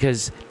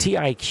 Because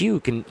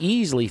TIQ can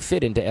easily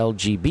fit into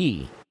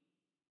LGB.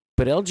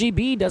 But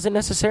LGB doesn't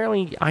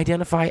necessarily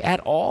identify at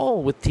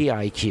all with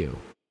TIQ.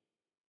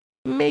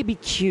 Maybe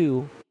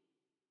Q,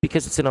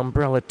 because it's an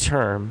umbrella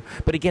term.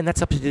 But again,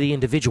 that's up to the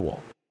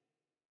individual.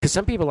 Because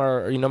some people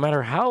are, no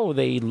matter how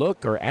they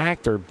look or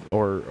act or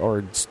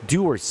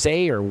do or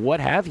say or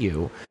what have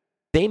you,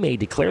 they may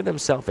declare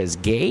themselves as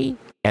gay,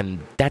 and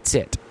that's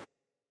it.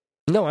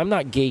 No, I'm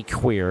not gay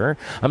queer.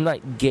 I'm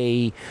not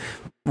gay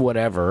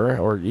whatever,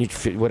 or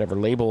whatever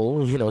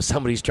label,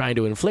 somebody's trying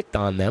to inflict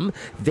on them.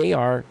 They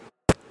are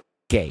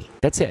gay.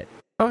 That's it.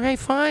 Okay,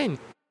 fine.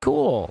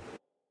 Cool.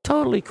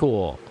 Totally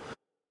cool.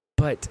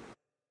 But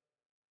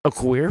a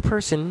queer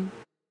person,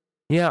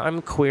 yeah,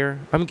 I'm queer.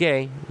 I'm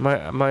gay.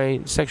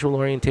 My sexual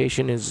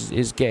orientation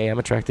is gay. I'm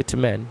attracted to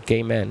men,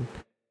 gay men.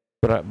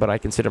 But I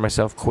consider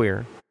myself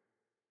queer.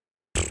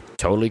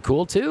 Totally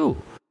cool too.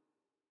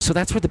 So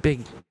that's where the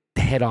big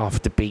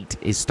head-off debate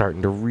is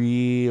starting to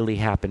really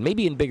happen.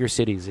 Maybe in bigger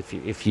cities,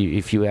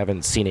 if you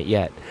haven't seen it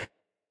yet.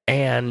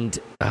 And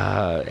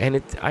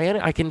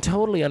I can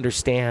totally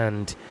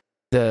understand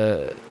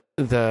the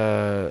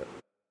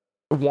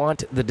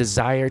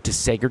desire to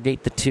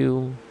segregate the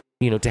two.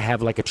 To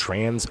have like a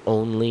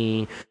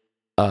trans-only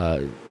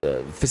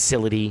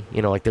facility.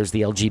 Like there's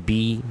the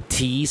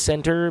LGBT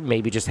center.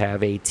 Maybe just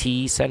have a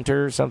T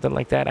center or something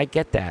like that. I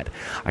get that.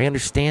 I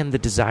understand the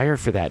desire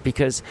for that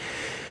because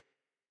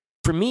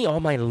for me, all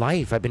my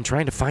life, I've been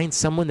trying to find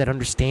someone that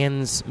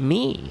understands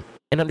me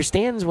and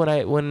understands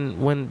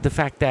when the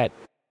fact that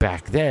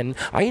back then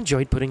I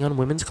enjoyed putting on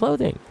women's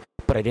clothing,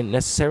 but I didn't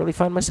necessarily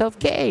find myself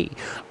gay.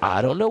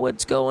 I don't know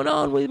what's going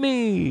on with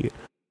me.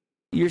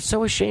 You're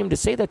so ashamed to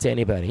say that to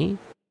anybody,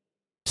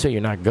 so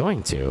you're not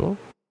going to.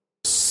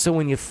 So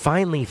when you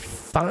finally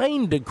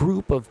find a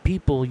group of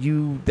people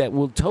that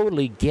will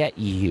totally get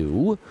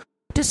you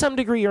to some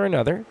degree or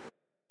another,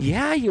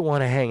 yeah, you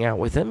want to hang out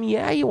with them.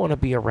 Yeah, you want to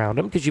be around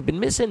them because you've been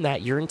missing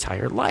that your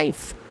entire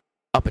life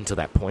up until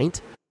that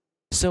point.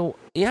 So,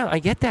 yeah, I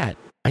get that.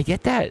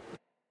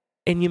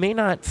 And you may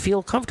not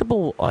feel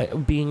comfortable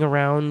being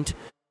around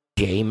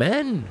gay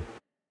men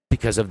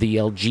because of the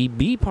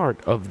LGB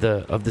part of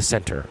the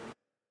center,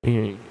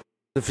 the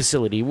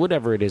facility,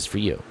 whatever it is for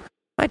you.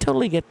 I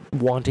totally get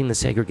wanting the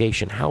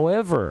segregation.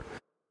 However,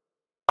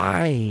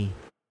 I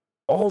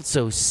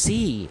also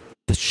see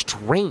the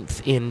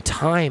strength in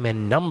time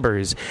and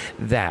numbers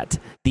that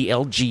the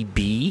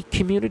LGB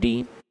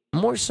community,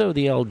 more so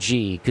the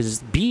LG,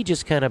 because B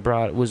just kind of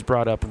was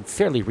brought up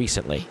fairly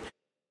recently.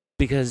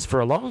 Because for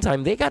a long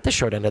time, they got the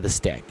short end of the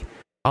stick.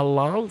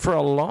 For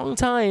a long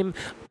time,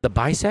 the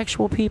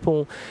bisexual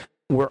people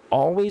were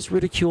always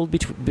ridiculed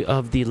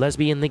of the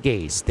lesbian and the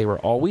gays. They were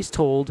always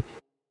told,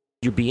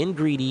 you're being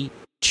greedy,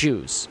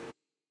 choose.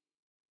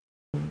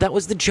 That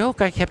was the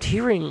joke I kept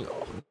hearing,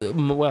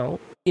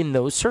 in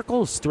those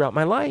circles throughout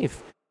my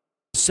life.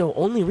 So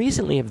only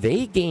recently have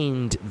they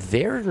gained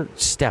their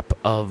step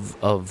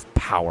of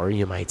power,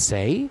 you might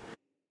say.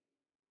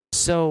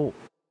 So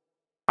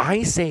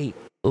I say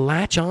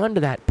latch on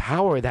to that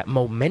power, that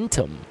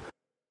momentum,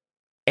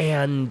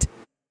 and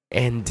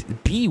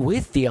be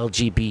with the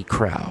LGB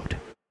crowd.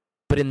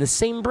 But in the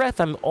same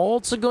breath, I'm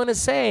also going to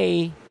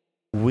say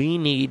we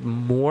need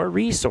more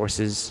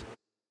resources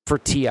for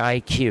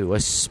TIQ,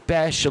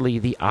 especially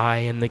the I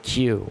and the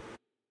Q.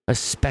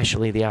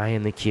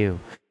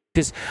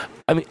 Because,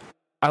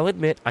 I'll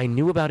admit, I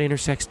knew about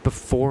intersex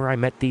before I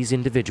met these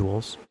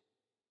individuals.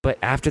 But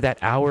after that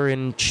hour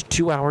and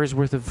 2 hours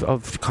worth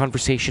of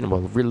conversation,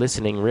 well,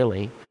 listening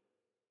really,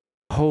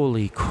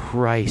 holy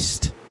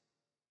Christ,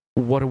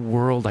 what a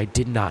world I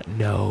did not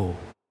know.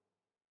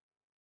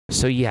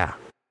 So yeah,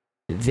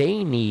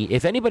 they need,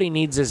 if anybody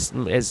needs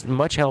as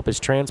much help as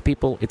trans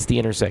people, it's the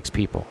intersex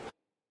people.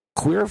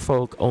 Queer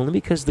folk, only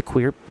because the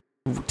queer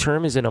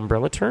term is an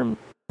umbrella term,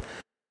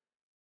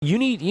 you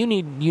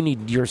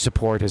need your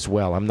support as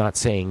well. I'm not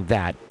saying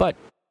that, but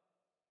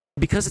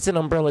because it's an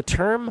umbrella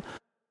term,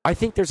 I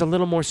think there's a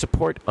little more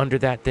support under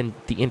that than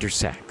the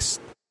intersex.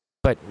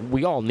 But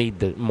we all need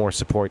the more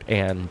support,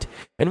 and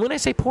when I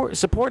say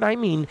support, I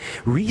mean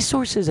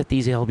resources at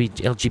these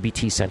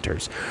LGBT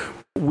centers.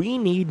 We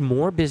need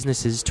more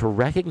businesses to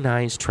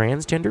recognize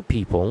transgender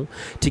people,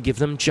 to give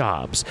them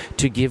jobs,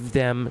 to give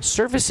them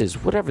services,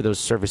 whatever those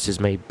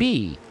services may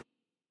be.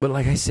 But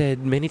like I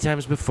said many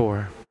times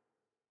before,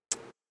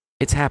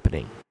 it's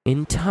happening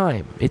in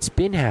time. It's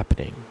been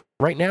happening.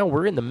 Right now,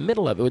 we're in the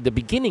middle of it, the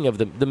beginning of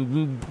the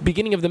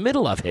beginning of the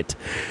middle of it.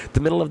 The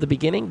middle of the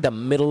beginning, the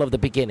middle of the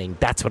beginning.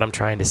 That's what I'm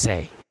trying to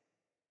say.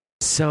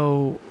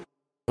 So,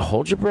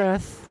 hold your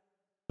breath,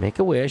 make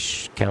a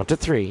wish, count to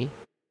 3,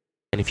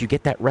 and if you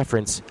get that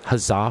reference,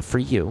 huzzah for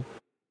you.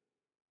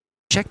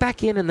 Check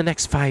back in the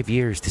next 5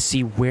 years to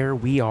see where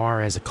we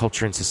are as a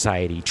culture and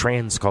society,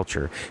 trans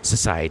culture,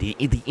 society,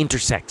 the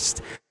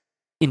intersexed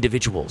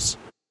individuals,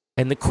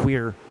 and the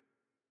queer.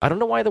 I don't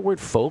know why the word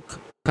folk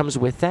comes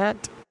with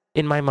that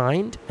in my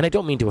mind, and I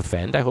don't mean to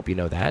offend. I hope you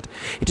know that.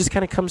 It just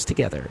kind of comes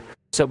together.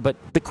 So, but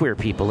the queer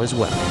people as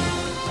well.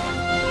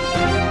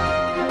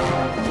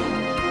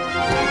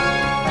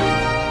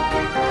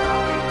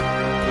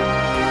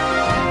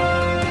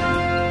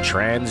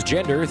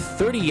 Transgender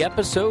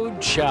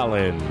 30-episode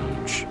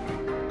challenge.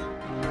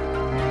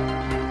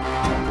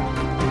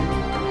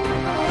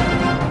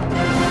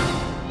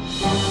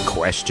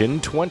 Question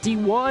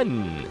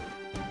 21.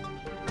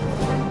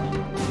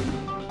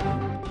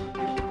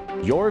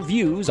 Your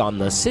views on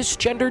the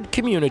cisgendered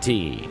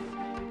community.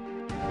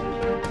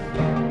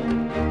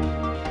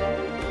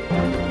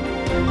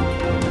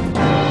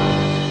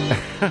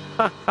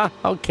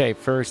 Okay,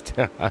 first.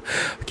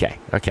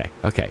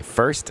 Okay.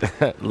 First,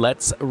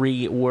 let's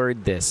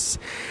reword this.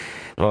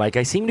 Like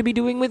I seem to be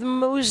doing with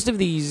most of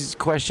these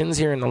questions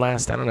here in the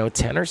last,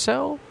 10 or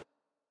so.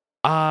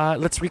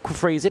 Let's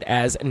rephrase it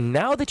as,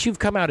 now that you've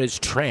come out as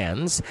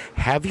trans,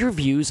 have your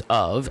views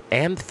of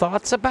and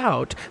thoughts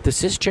about the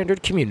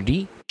cisgendered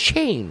community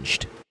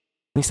changed? At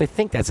least I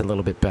think that's a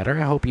little bit better.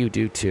 I hope you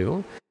do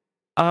too.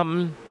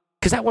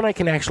 Because that one I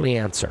can actually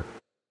answer,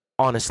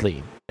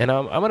 honestly. And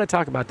I'm going to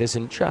talk about this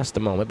in just a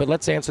moment, but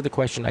let's answer the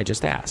question I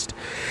just asked.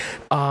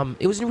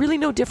 It was really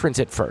no difference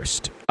at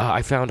first.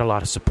 I found a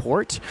lot of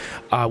support.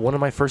 One of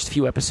my first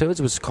few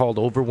episodes was called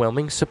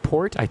Overwhelming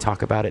Support. I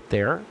talk about it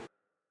there.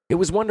 It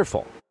was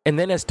wonderful. And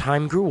then as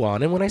time grew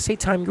on, and when I say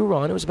time grew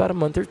on, it was about a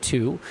month or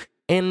two,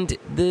 and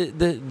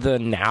the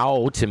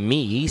now, to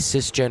me,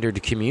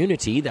 cisgendered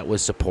community that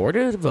was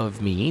supportive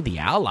of me, the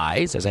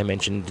allies, as I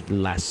mentioned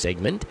last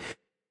segment,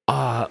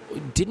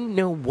 didn't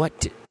know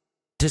what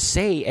to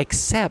say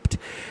except,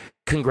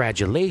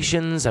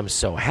 congratulations, I'm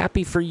so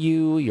happy for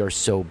you, you're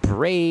so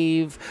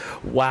brave,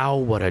 wow,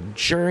 what a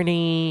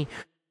journey,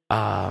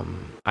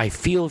 I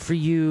feel for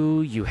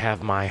you, you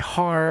have my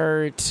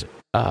heart,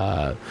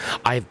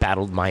 I've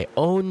battled my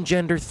own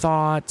gender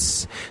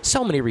thoughts.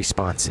 So many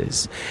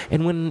responses.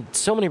 And when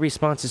so many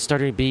responses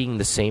started being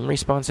the same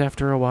response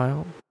after a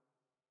while,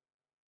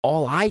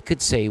 all I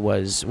could say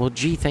was, well,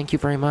 gee, thank you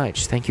very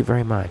much. Thank you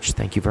very much.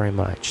 Thank you very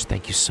much.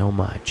 Thank you so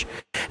much.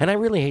 And I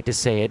really hate to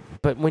say it,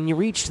 but when you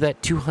reach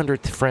that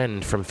 200th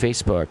friend from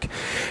Facebook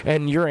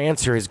and your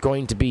answer is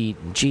going to be,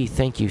 gee,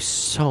 thank you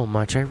so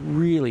much. I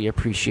really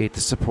appreciate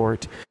the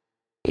support.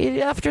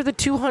 After the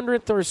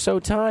 200th or so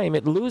time,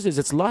 it loses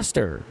its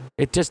luster.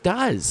 It just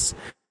does.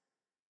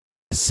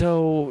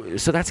 So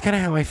that's kind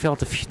of how I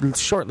felt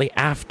shortly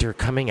after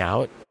coming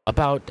out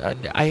about,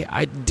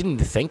 I didn't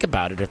think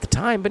about it at the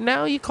time, but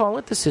now you call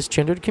it the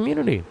cisgendered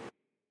community.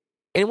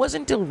 And it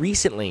wasn't until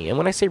recently, and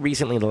when I say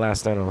recently, the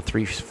last,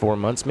 3-4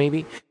 months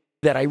maybe,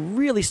 that I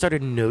really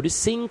started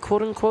noticing,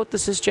 quote-unquote, the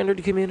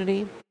cisgendered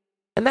community.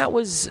 And that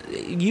was,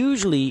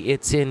 usually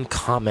it's in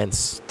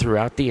comments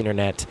throughout the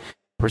internet,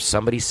 where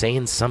somebody's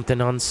saying something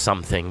on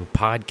something,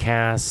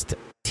 podcast,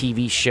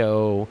 TV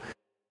show,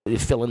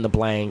 fill in the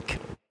blank,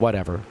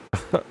 whatever.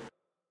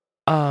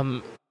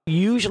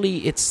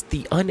 Usually it's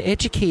the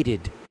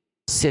uneducated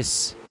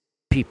cis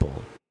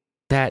people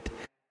that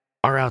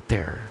are out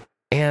there.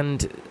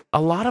 And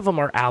a lot of them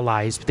are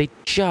allies, but they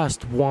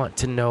just want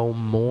to know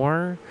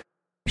more.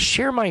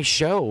 Share my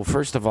show,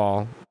 first of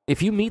all.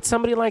 If you meet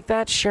somebody like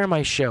that, share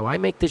my show. I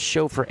make this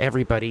show for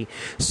everybody,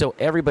 so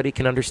everybody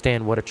can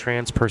understand what a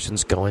trans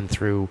person's going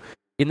through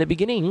in the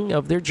beginning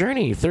of their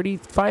journey,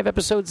 35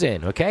 episodes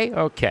in, okay?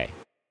 Okay.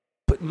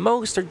 But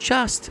most are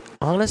just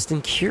honest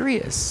and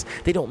curious.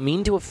 They don't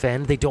mean to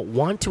offend. They don't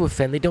want to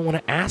offend. They don't want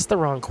to ask the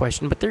wrong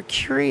question, but they're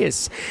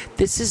curious.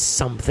 This is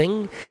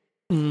something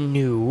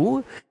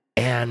new,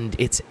 and and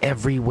it's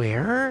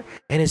everywhere.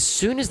 And as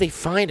soon as they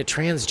find a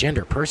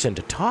transgender person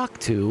to talk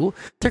to,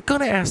 they're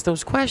going to ask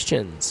those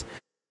questions.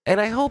 And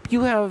I hope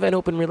you have an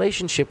open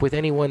relationship with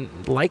anyone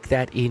like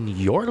that in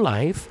your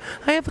life.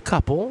 I have a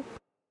couple,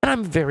 and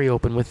I'm very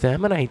open with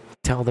them, and I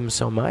tell them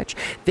so much.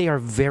 They are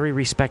very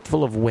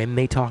respectful of when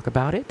they talk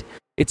about it.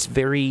 It's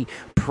very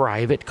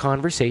private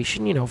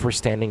conversation, if we're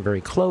standing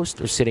very close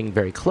or sitting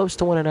very close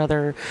to one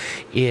another,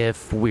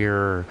 if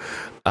we're,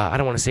 I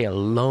don't want to say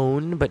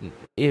alone, but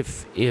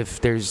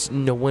if there's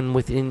no one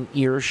within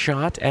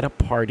earshot at a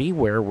party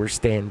where we're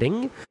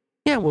standing,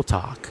 yeah, we'll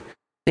talk.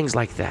 Things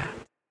like that.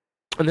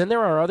 And then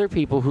there are other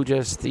people who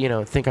just,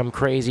 think I'm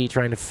crazy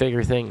trying to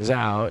figure things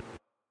out.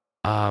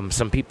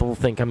 Some people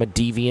think I'm a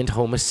deviant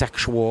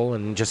homosexual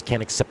and just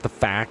can't accept the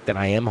fact that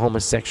I am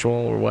homosexual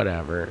or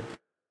whatever.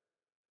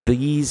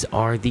 These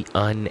are the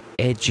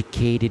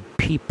uneducated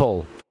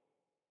people.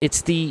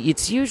 It's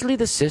usually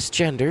the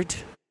cisgendered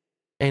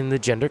and the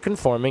gender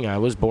conforming. I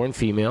was born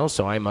female,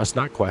 so I must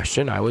not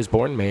question. I was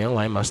born male,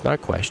 I must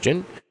not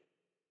question.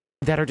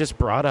 That are just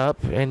brought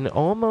up and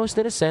almost,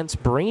 in a sense,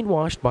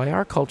 brainwashed by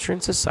our culture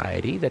and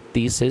society that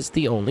this is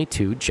the only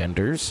two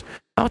genders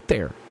out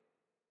there.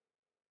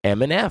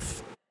 M and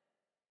F.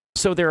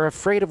 So they're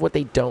afraid of what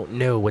they don't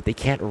know, what they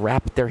can't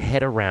wrap their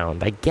head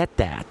around. I get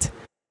that.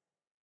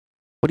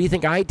 What do you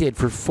think I did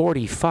for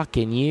 40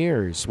 fucking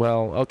years?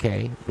 Well,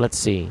 okay, let's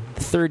see.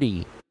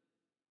 30.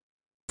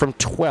 From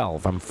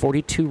 12. I'm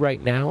 42 right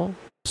now.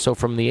 So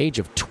from the age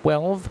of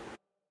 12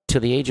 to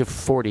the age of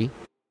 40,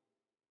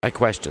 I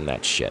question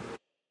that shit.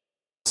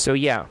 So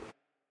yeah,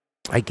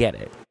 I get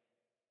it.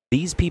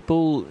 These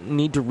people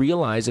need to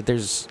realize that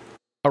there's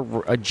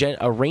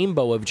a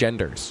rainbow of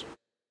genders.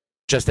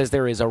 Just as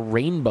there is a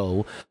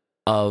rainbow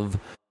of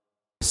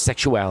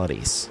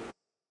sexualities.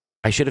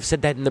 I should have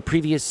said that in the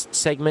previous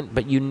segment,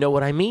 but you know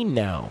what I mean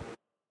now.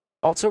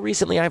 Also,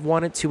 recently I've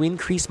wanted to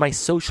increase my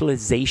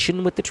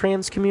socialization with the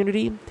trans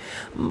community,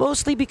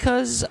 mostly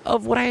because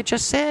of what I had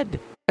just said.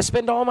 I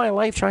spend all my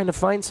life trying to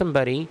find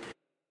somebody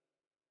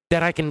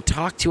that I can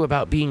talk to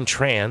about being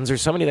trans, or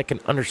somebody that can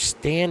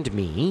understand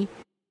me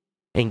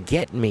and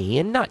get me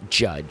and not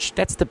judge.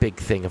 That's the big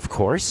thing, of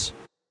course.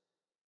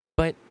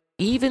 But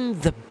even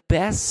the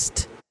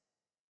best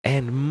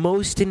and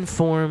most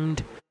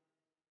informed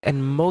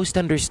and most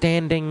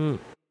understanding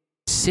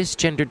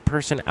cisgendered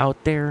person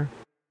out there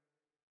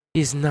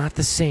is not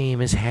the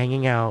same as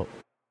hanging out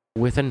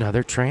with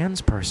another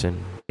trans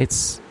person.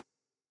 It's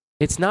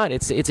not.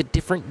 It's a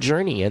different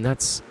journey, and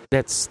that's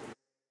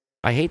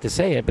I hate to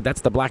say it, but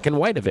that's the black and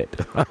white of it.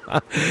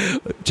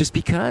 Just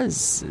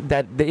because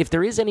that if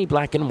there is any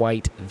black and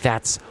white,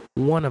 that's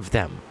one of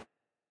them.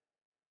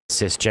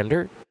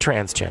 Cisgender,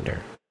 transgender.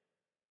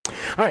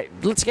 All right,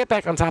 let's get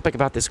back on topic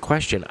about this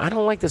question. I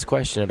don't like this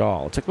question at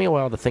all. It took me a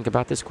while to think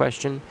about this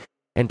question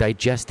and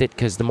digest it,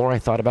 because the more I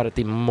thought about it,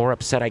 the more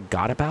upset I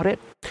got about it.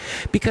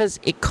 Because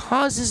it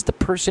causes the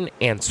person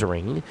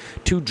answering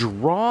to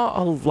draw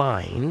a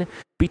line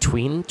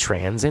between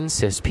trans and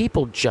cis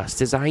people,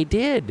 just as I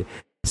did.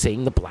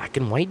 Saying the black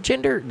and white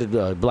gender,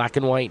 the black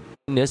and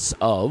whiteness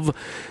of,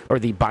 or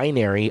the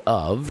binary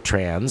of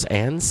trans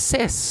and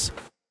cis.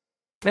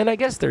 And I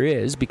guess there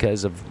is,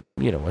 because of,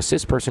 a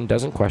cis person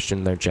doesn't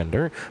question their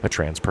gender, a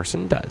trans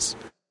person does.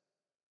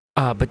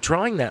 But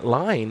drawing that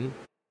line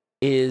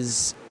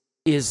is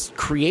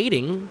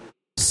creating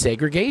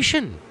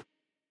segregation.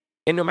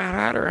 And no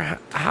matter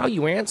how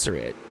you answer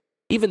it,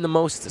 even the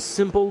most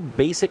simple,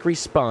 basic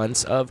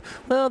response of,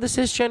 well, the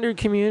cisgendered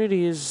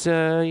community is,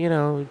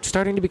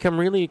 starting to become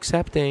really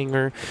accepting,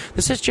 or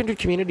the cisgendered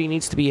community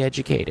needs to be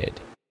educated.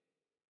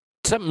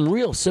 Something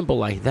real simple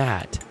like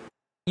that.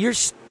 You're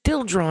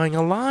still drawing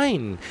a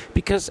line,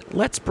 because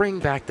let's bring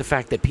back the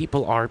fact that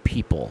people are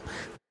people.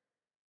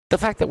 The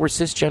fact that we're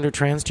cisgender,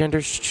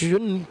 transgender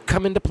shouldn't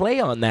come into play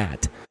on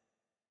that.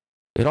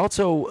 It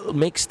also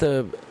makes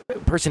the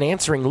person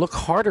answering look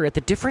harder at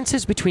the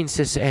differences between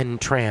cis and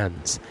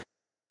trans,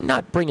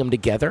 not bring them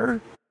together.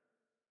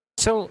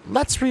 So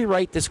let's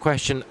rewrite this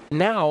question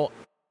now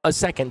a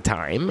second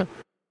time,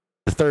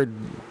 the third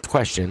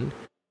question,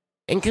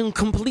 and can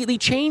completely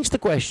change the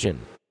question.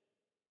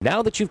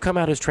 Now that you've come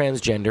out as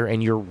transgender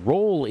and your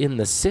role in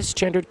the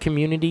cisgendered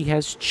community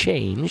has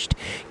changed,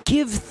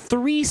 give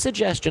 3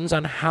 suggestions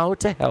on how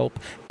to help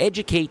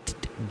educate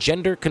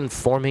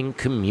gender-conforming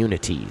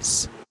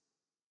communities.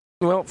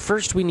 Well,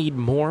 first we need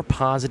more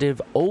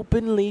positive,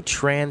 openly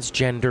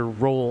transgender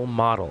role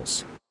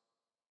models.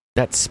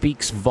 That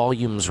speaks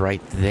volumes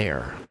right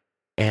there.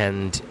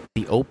 And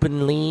the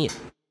openly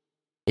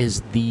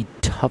is the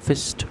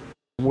toughest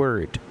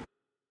word.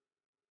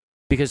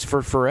 Because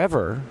for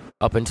forever,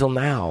 up until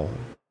now,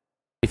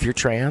 if you're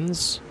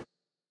trans,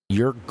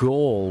 your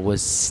goal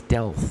was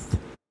stealth.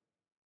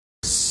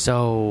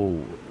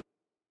 So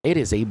it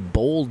is a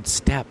bold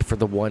step for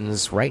the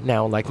ones right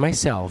now, like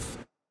myself,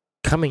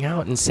 coming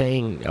out and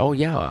saying, oh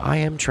yeah, I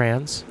am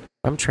trans.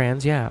 I'm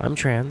trans, yeah, I'm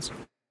trans.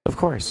 Of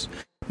course.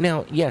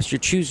 Now, yes, you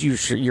choose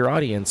your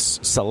audience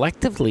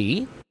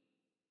selectively,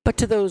 but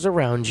to those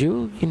around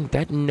you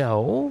that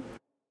know,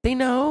 they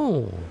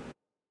know.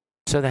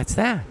 So that's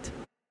that.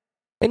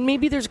 And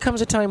maybe there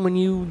comes a time when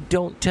you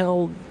don't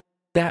tell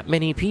that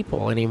many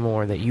people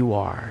anymore that you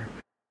are.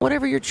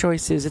 Whatever your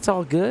choice is, it's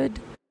all good.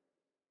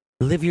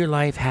 Live your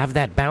life, have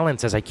that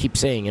balance, as I keep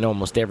saying in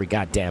almost every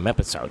goddamn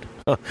episode.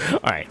 All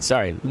right,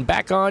 sorry.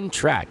 Back on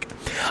track.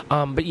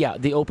 But yeah,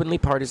 the openly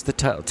part is the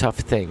tough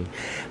thing.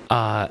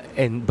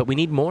 But we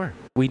need more.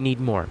 We need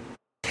more.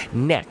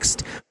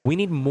 Next, we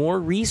need more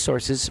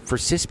resources for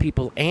cis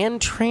people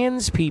and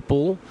trans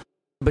people.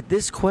 But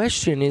this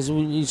question is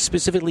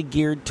specifically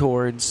geared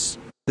towards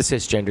the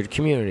cisgendered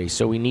community.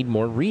 So we need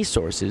more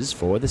resources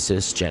for the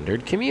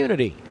cisgendered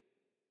community.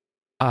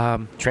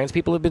 Trans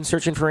people have been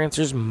searching for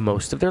answers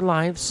most of their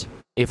lives,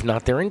 if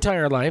not their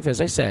entire life,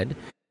 as I said,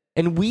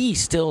 and we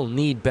still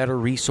need better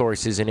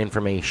resources and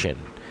information.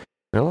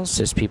 Well,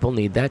 cis people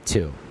need that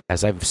too.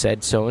 As I've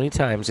said so many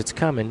times, it's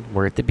coming.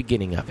 We're at the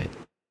beginning of it.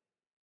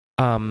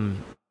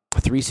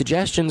 3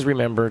 suggestions,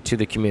 remember, to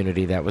the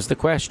community. That was the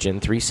question.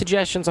 3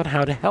 suggestions on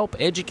how to help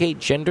educate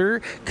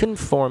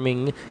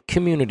gender-conforming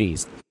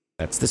communities.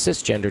 That's the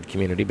cisgendered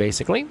community,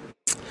 basically.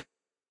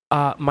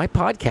 My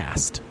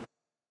podcast.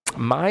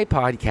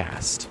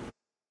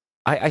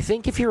 I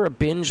think if you're a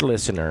binge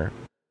listener,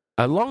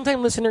 a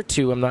long-time listener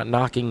too, I'm not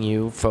knocking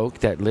you folk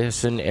that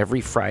listen every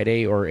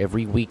Friday or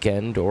every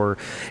weekend or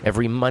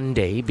every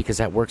Monday because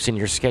that works in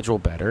your schedule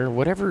better.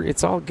 Whatever,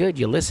 it's all good.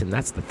 You listen.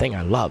 That's the thing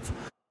I love.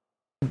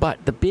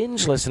 But the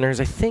binge listeners,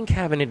 I think,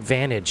 have an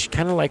advantage,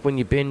 kind of like when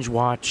you binge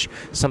watch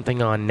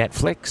something on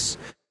Netflix.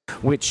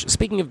 Which,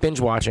 speaking of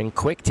binge watching,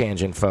 quick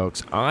tangent,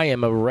 folks, I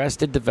am a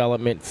Arrested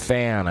Development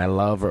fan. I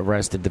love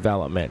Arrested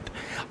Development.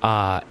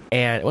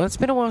 And, well, it's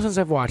been a while since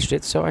I've watched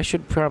it, so I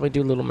should probably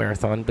do a little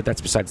marathon, but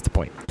that's besides the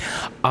point.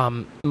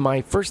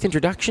 My first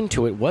introduction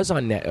to it was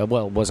on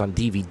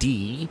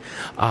DVD,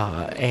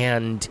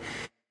 and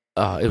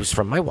it was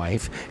from my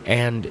wife,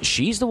 and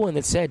she's the one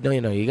that said, no,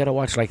 you got to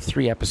watch like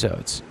 3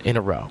 episodes in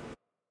a row.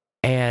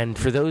 And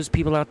for those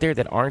people out there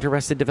that aren't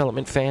Arrested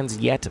Development fans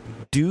yet,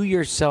 do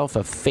yourself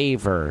a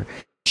favor.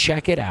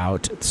 Check it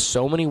out.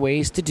 So many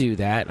ways to do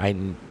that.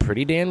 I'm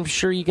pretty damn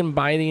sure you can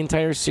buy the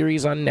entire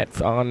series on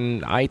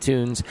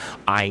iTunes.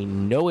 I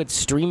know it's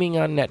streaming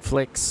on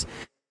Netflix.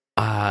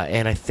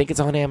 And I think it's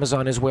on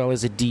Amazon as well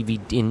as a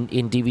DVD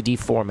in DVD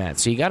format.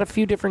 So you got a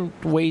few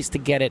different ways to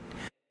get it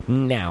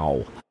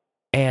now.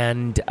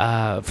 And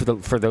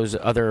for those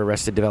other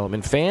Arrested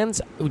Development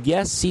fans,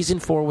 yes, season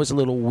 4 was a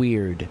little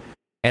weird.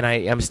 And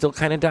I'm still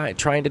kind of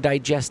trying to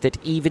digest it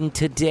even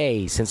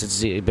today, since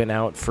it's been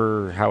out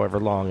for however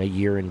long, a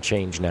year and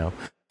change now.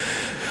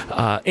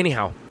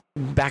 Anyhow,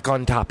 back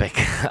on topic.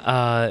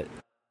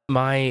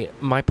 My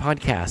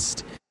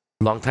podcast.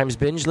 Longtime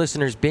binge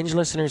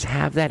listeners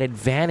have that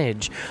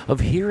advantage of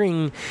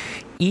hearing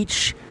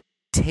each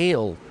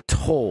tale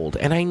told.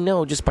 And I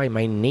know just by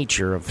my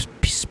nature of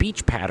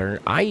speech pattern,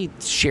 I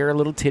share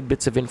little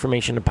tidbits of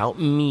information about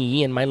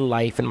me and my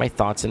life and my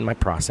thoughts and my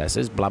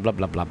processes, blah, blah,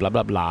 blah, blah, blah,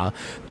 blah, blah,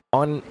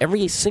 on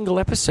every single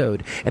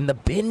episode. And the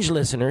binge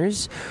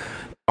listeners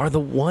are the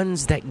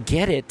ones that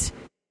get it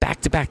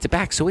back to back to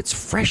back, so it's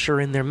fresher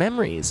in their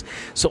memories.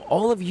 So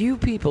all of you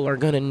people are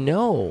going to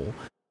know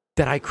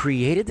that I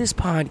created this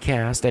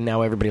podcast, and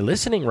now everybody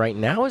listening right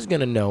now is going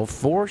to know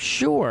for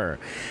sure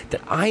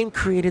that I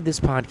created this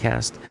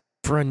podcast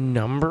for a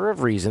number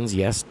of reasons.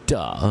 Yes,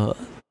 duh.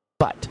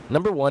 But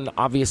number one,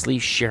 obviously,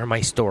 share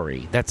my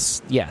story.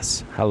 That's,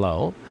 yes,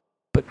 hello.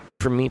 But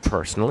for me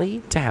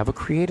personally, to have a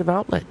creative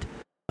outlet.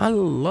 I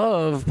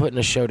love putting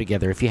a show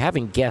together. If you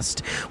haven't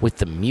guessed with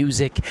the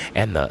music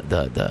and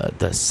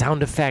the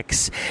sound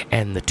effects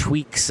and the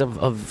tweaks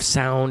of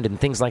sound and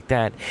things like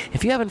that,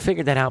 if you haven't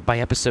figured that out by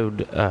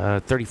episode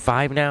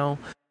 35 now,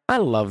 I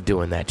love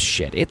doing that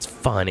shit. It's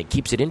fun. It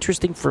keeps it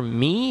interesting for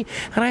me,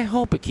 and I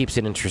hope it keeps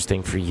it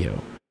interesting for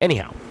you.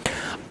 Anyhow,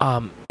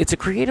 it's a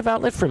creative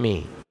outlet for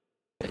me.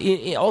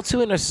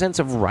 Also in a sense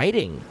of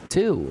writing,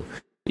 too.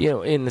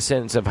 In the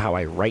sense of how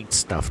I write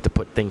stuff to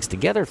put things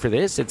together for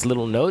this. It's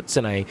little notes,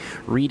 and I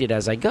read it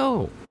as I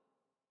go.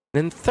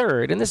 Then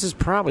third, and this is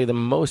probably the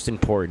most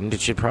important, it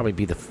should probably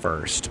be the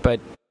first, but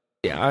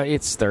yeah,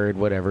 it's third,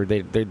 whatever.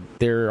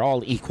 They're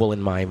all equal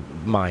in my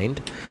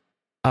mind,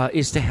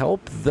 is to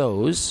help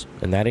those,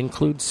 and that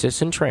includes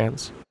cis and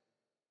trans,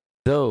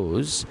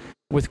 those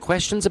with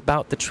questions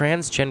about the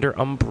transgender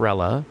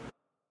umbrella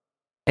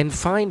and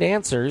find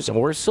answers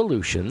or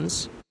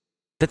solutions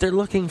that they're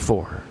looking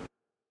for.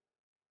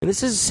 And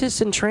this is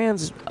cis and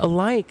trans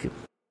alike,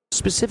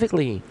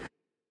 specifically.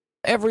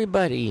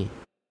 Everybody.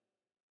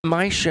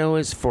 My show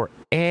is for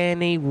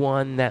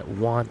anyone that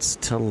wants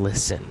to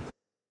listen.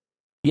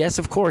 Yes,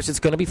 of course, it's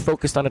going to be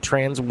focused on a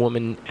trans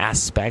woman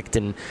aspect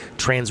and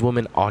trans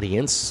woman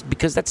audience,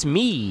 because that's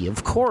me,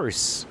 of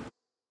course.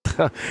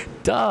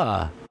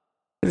 Duh.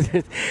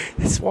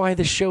 That's why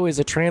the show is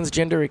a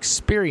transgender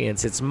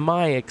experience. It's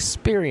my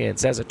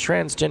experience as a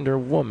transgender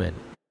woman.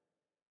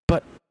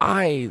 But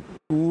I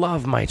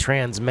love my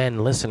trans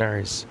men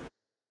listeners.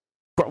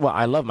 Well,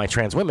 I love my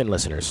trans women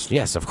listeners.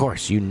 Yes, of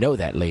course. You know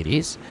that,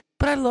 ladies.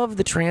 But I love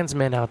the trans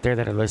men out there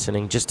that are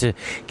listening just to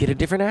get a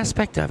different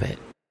aspect of it.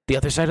 the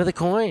other side of the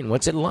coin.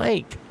 What's it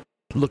like?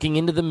 Looking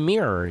into the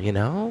mirror, you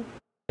know?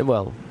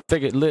 Well,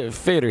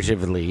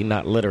 figuratively,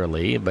 not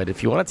literally, but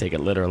if you want to take it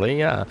literally,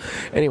 yeah.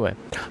 Anyway,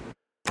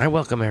 I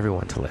welcome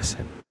everyone to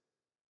listen.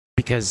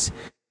 Because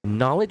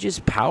knowledge is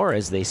power,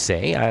 as they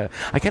say.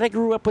 I kind of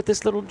grew up with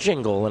this little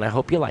jingle, and I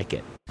hope you like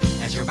it.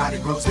 As your body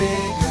grows bigger,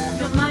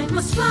 your mind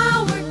must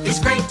flower. It's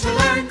great to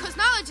learn, because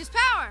knowledge is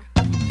power.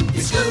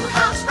 It's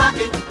Schoolhouse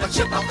Rockin', a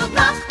chip off the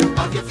block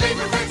of your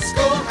favorite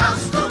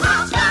Schoolhouse Rock.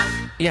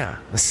 Yeah,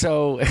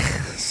 so,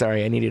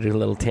 sorry, I needed a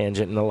little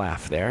tangent and a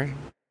laugh there.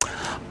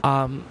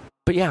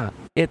 But yeah,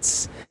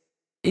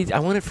 I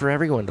wanted for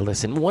everyone to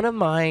listen. One of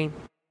my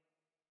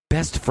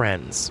best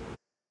friends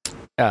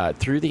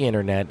through the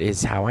internet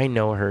is how I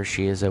know her.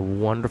 She is a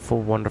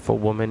wonderful, wonderful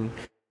woman.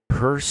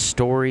 Her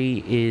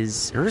story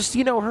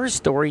her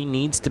story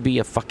needs to be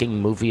a fucking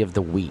movie of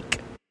the week.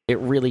 It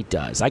really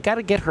does. I got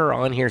to get her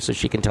on here so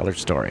she can tell her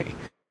story.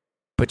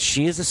 But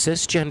she is a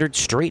cisgendered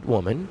straight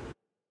woman,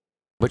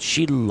 but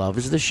she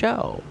loves the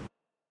show.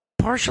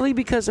 Partially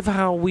because of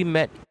how we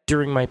met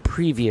during my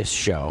previous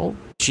show.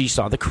 She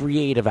saw the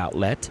creative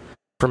outlet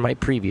from my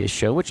previous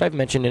show, which I've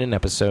mentioned in an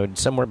episode.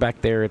 Somewhere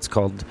back there, it's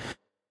called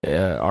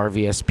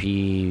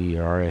RVSP,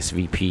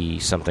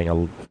 RSVP,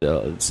 something,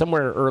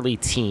 somewhere early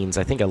teens.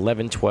 I think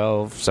 11,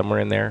 12, somewhere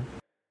in there.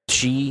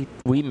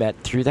 We met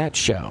through that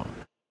show.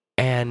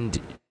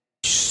 And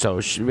so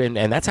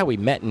and that's how we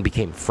met and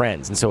became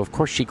friends. And so, of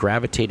course, she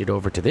gravitated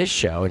over to this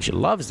show, and she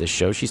loves this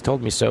show. She's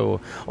told me so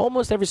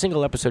almost every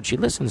single episode she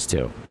listens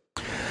to.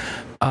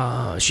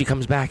 She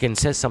comes back and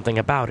says something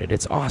about it.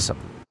 It's awesome.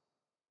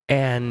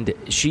 And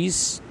she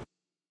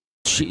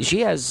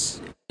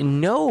has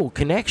no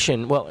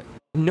connection. Well,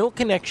 no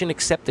connection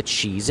except that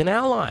she's an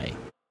ally.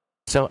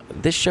 So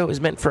this show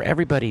is meant for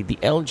everybody. The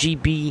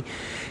LGBTIQ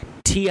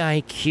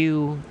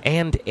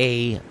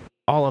and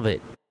all of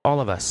it.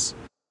 All of us.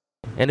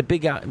 And a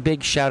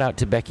big shout out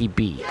to Becky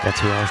B. That's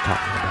who I was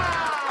talking about.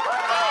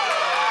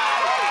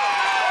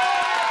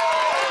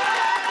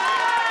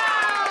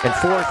 And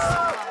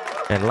fourth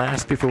and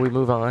last before we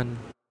move on,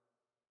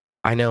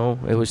 I know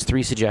it was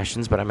 3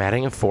 suggestions, but I'm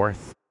adding a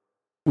 4th.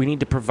 We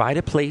need to provide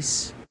a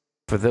place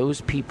for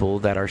those people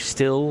that are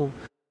still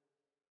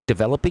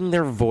developing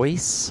their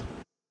voice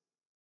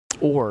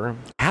or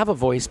have a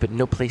voice but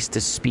no place to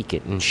speak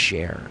it and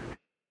share.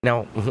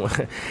 Now,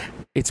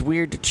 it's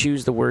weird to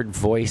choose the word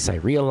voice, I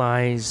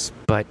realize,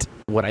 but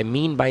what I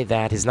mean by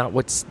that is not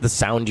what's the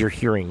sound you're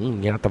hearing,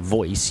 not the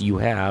voice you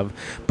have,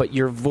 but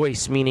your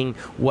voice, meaning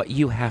what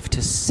you have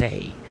to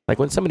say. Like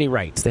when somebody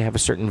writes, they have a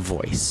certain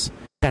voice.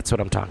 That's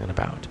what I'm talking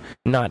about.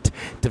 Not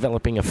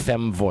developing a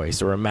femme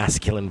voice or a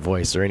masculine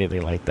voice or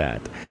anything like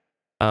that.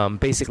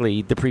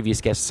 Basically, the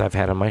previous guests I've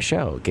had on my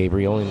show,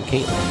 Gabriel and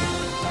Caitlin.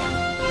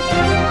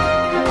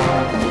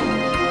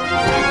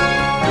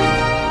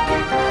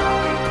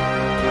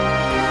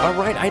 All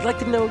right, I'd like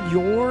to know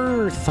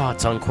your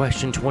thoughts on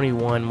question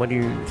 21. What are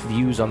your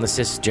views on the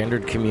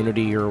cisgendered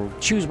community? Or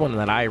choose one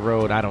that I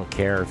wrote. I don't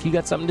care. If you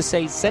got something to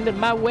say, send it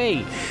my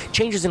way.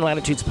 Changes in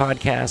Latitudes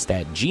Podcast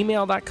at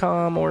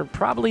gmail.com or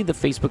probably the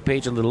Facebook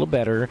page a little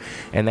better.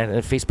 And then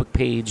at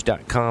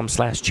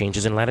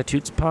facebookpage.com/Changes in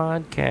Latitudes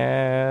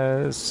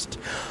Podcast.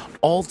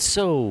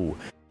 Also,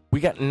 we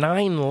got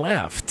 9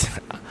 left.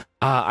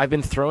 I've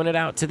been throwing it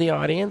out to the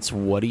audience.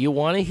 What do you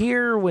want to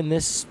hear when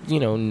this,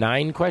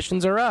 9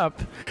 questions are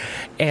up?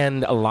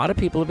 And a lot of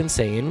people have been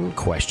saying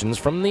questions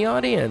from the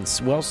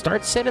audience. Well,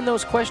 start sending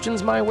those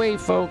questions my way,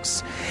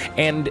 folks.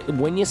 And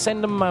when you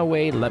send them my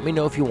way, let me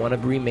know if you want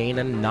to remain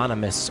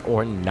anonymous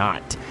or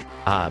not.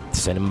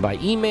 Send them by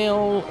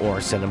email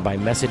or send them by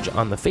message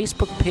on the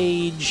Facebook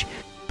page.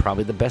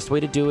 Probably the best way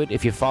to do it.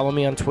 If you follow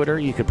me on Twitter,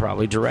 you could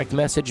probably direct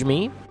message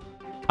me.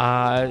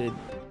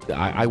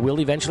 I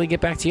will eventually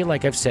get back to you,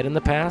 like I've said in the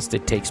past.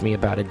 It takes me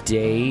about a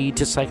day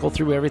to cycle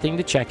through everything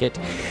to check it,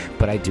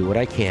 but I do what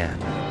I can.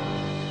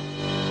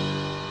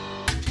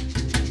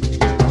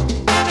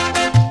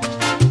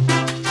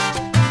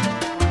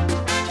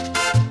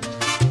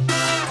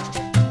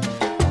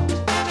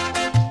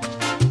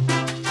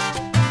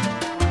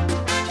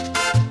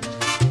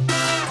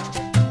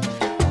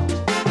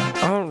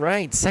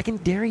 Right,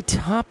 secondary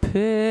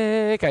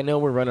topic. I know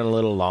we're running a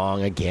little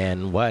long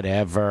again.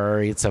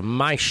 Whatever. It's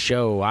my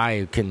show.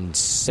 I can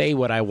say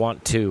what I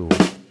want to.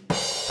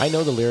 I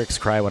know the lyrics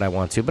cry what I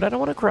want to, but I don't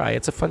want to cry.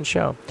 It's a fun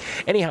show.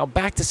 Anyhow,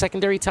 back to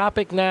secondary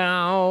topic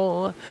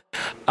now.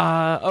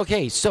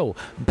 Okay, so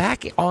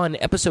back on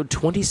episode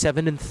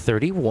 27 and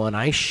 31,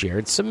 I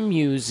shared some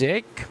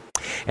music.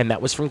 And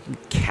that was from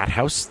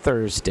Cathouse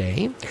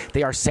Thursday.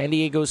 They are San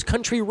Diego's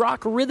country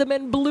rock rhythm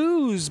and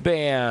blues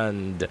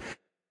band.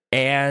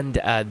 And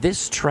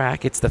this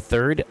track, it's the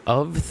third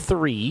of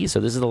 3, so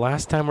this is the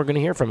last time we're going to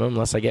hear from them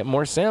unless I get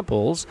more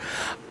samples,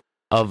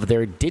 of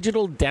their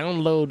digital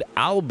download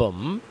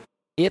album,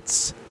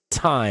 It's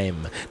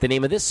Time. The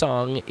name of this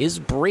song is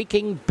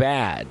Breaking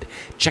Bad.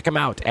 Check them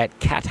out at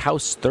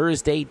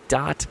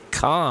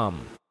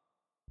cathouse.thursday.com.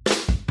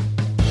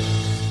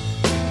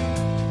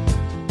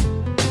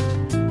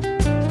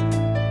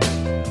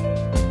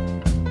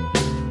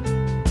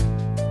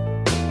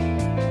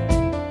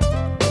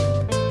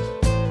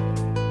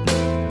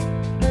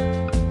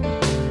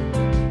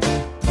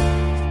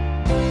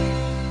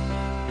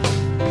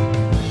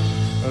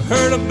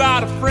 heard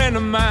about a friend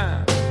of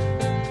mine.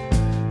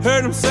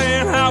 Heard him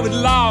saying how he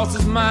lost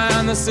his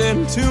mind. They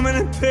said too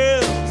many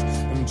pills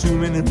and too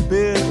many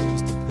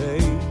bills to pay.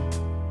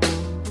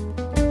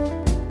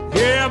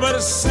 Yeah, but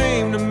it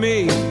seemed to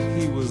me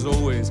he was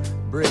always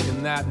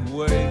breaking that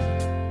way.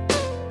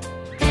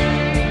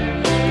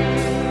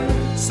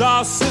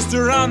 Saw a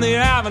sister on the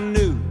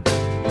avenue,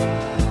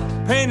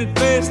 painted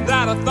face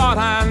that I thought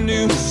I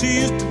knew. She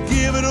used to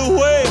give it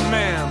away,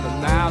 man, but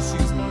now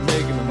she's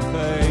making them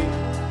pay.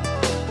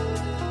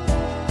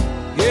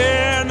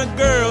 Yeah, and the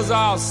girls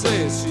all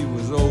say she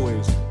was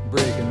always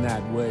breaking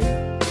that way.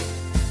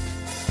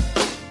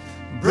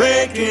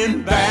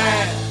 Breaking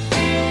bad,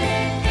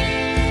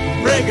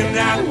 breaking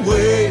that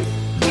way.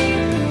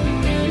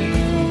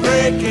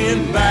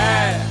 Breaking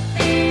bad,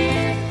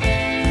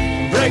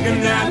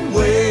 breaking that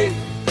way.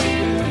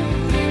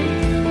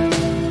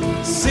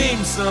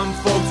 Seems some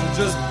folks are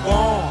just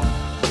born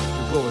to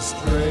go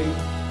astray.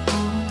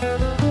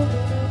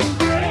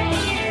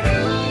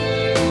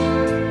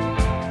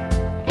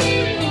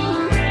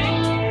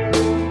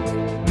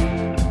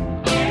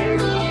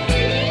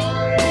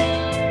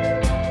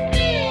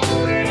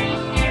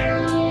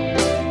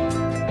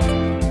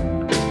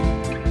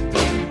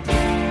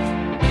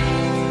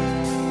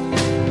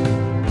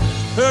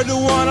 Heard the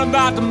one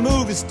about the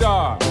movie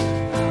star,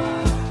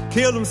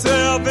 killed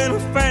himself in a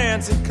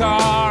fancy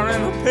car,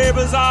 and the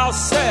papers all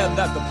said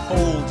that the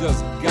pole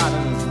just got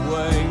in his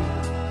way.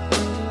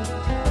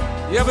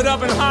 Yeah, but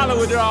up in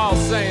Hollywood they're all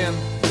saying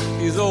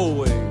he's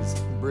always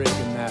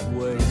breaking that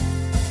way.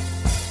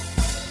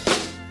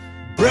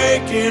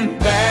 Breaking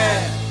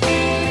bad,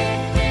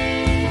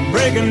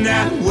 breaking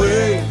that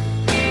way.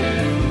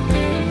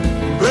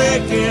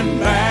 Breaking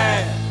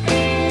bad,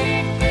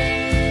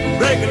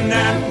 breaking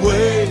that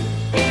way.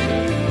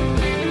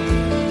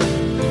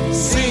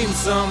 Seems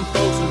some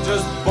folks are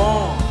just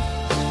born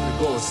to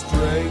go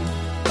astray.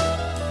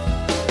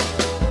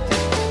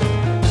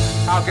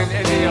 How can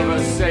any of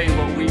us say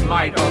what we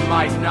might or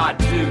might not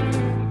do,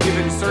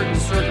 given certain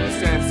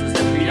circumstances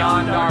that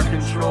beyond our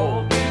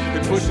control,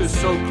 that push us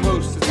so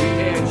close to the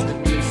edge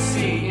that we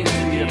see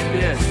into the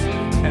abyss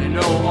and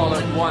know all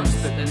at once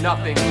that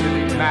nothing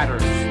really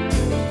matters,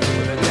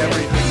 but that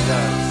everything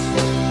does.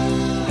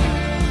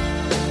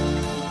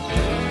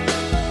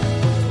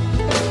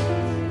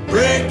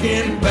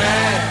 Breaking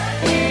bad,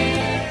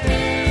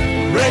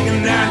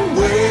 breaking that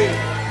way.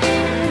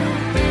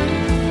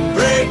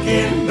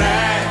 Breaking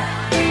bad,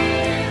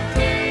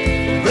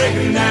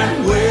 breaking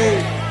that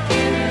way.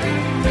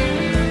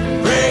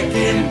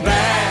 Breaking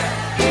bad,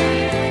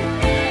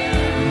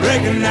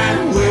 breaking that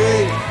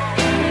way.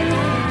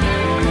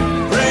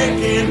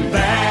 Breaking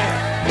bad,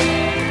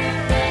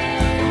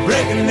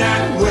 breaking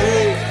that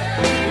way.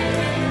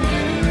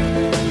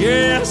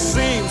 Yeah, it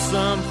seems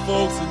some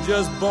folks are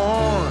just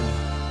born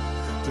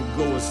to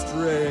go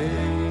astray.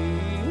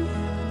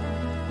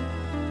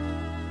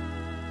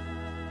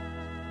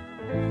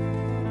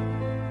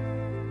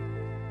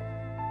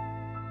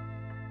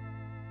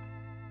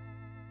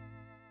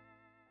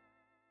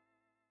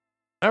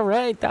 All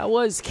right, that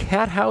was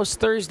Cat House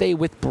Thursday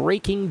with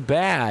Breaking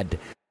Bad.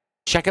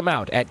 Check them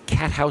out at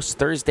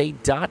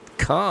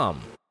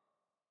cathouse.thursday.com.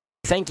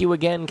 Thank you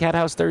again, Cat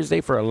House Thursday,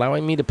 for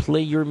allowing me to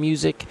play your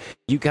music.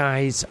 You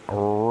guys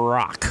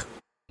rock.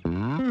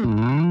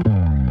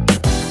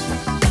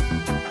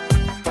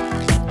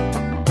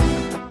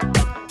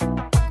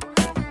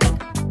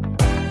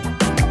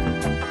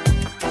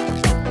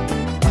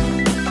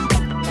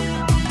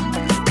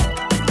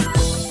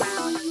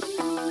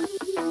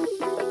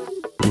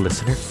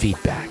 Listener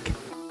feedback.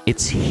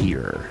 It's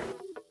here.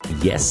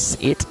 Yes,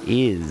 it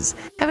is.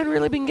 Haven't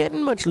really been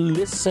getting much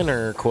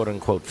listener,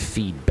 quote-unquote,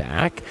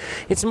 feedback.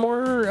 It's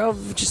more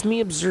of just me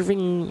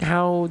observing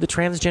how the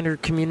transgender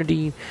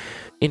community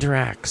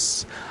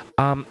interacts.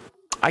 I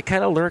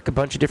kind of lurk a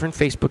bunch of different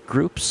Facebook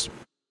groups,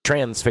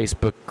 trans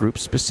Facebook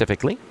groups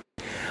specifically.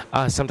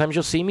 Sometimes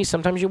you'll see me,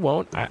 sometimes you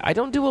won't. I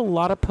don't do a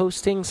lot of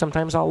posting.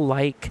 Sometimes I'll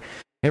like.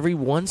 Every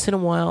once in a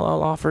while,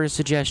 I'll offer a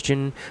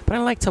suggestion, but I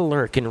like to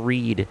lurk and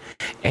read.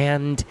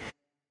 And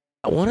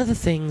one of the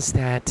things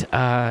that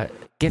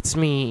gets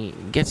me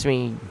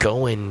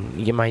going,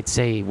 you might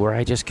say, where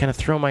I just kind of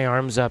throw my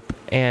arms up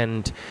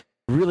and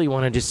really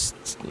want to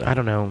just, I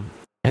don't know,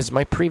 as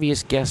my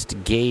previous guest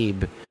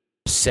Gabe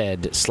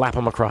said, slap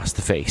him across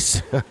the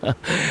face. What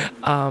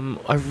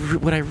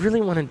I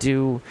really want to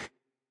do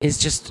is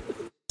just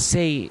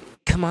say,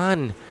 come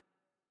on,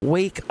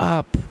 wake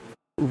up,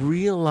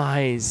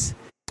 realize.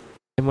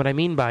 And what I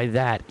mean by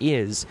that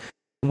is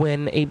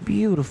when a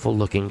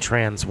beautiful-looking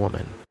trans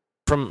woman,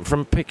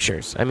 from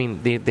pictures, I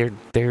mean,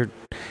 they're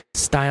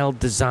styled,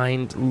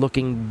 designed,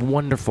 looking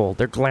wonderful.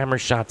 They're glamour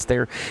shots.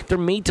 They're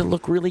made to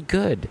look really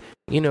good,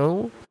 you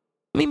know?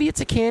 Maybe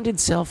it's a candid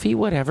selfie,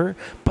 whatever,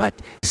 but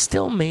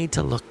still made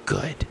to look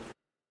good.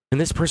 And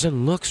this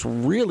person looks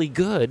really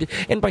good,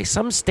 and by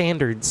some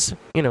standards,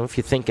 you know, if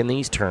you think in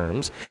these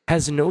terms,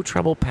 has no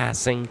trouble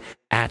passing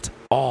at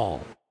all.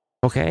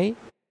 Okay?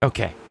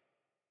 Okay.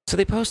 So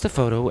they post a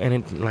photo,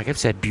 and like I've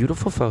said,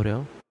 beautiful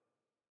photo.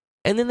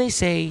 And then they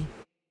say,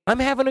 I'm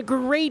having a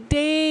great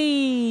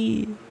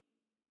day.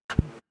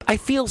 I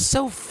feel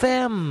so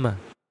femme.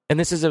 And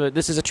this is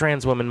a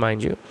trans woman,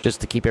 mind you,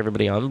 just to keep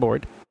everybody on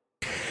board.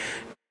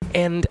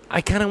 And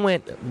I kind of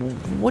went,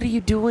 what are you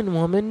doing,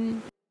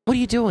 woman? What are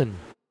you doing?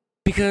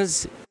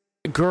 Because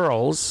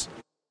girls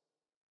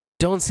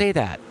don't say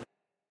that.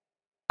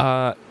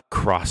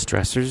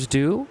 Cross-dressers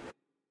do.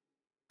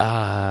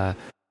 I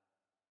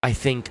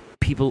think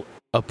people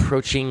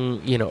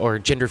approaching, or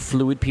gender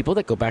fluid people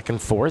that go back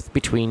and forth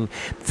between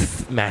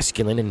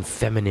masculine and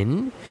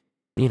feminine,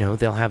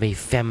 they'll have a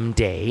femme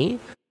day.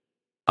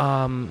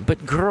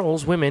 But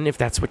girls, women, if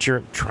that's what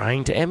you're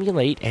trying to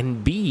emulate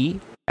and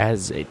be,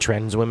 as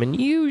trans women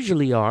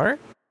usually are,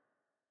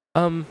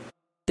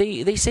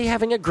 they say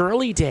having a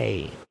girly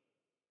day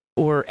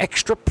or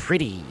extra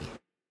pretty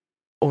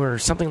or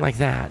something like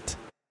that.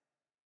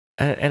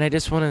 And I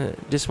just want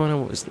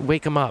to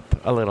wake them up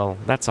a little.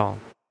 That's all.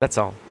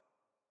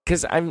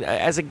 Because I'm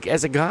as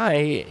a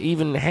guy,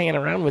 even hanging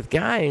around with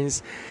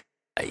guys,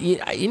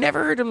 you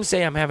never heard them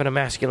say I'm having a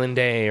masculine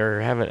day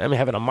or I'm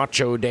having a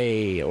macho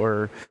day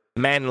or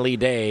manly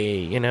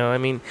day.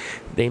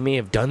 They may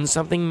have done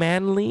something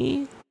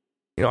manly.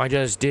 I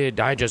just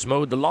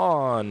mowed the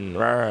lawn.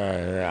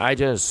 I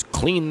just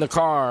cleaned the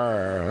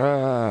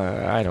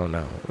car. I don't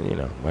know.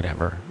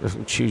 Whatever.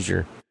 Choose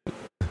your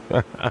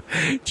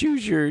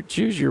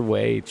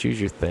way. Choose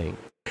your thing.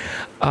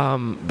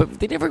 But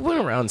they never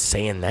went around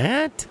saying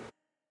that.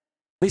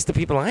 At least the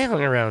people I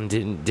hung around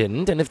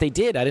didn't. And if they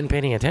did, I didn't pay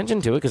any attention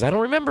to it because I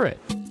don't remember it.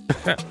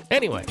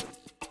 Anyway,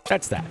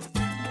 that's that.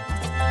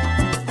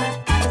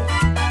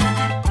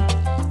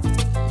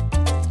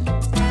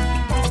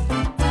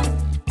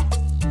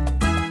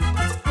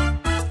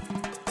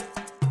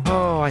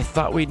 I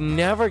thought we'd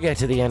never get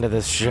to the end of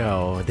this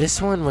show.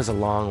 This one was a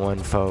long one,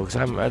 folks.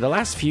 The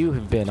last few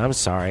have been. I'm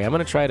sorry. I'm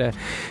going to try to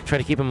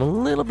keep them a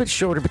little bit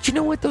shorter. But you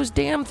know what? Those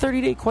damn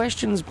 30-day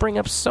questions bring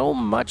up so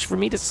much for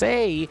me to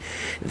say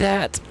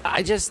that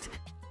I just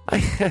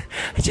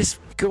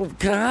go,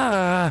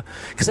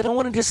 because I don't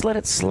want to just let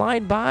it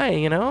slide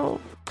by,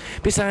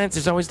 Besides,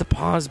 there's always the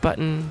pause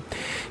button.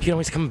 You can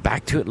always come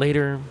back to it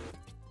later.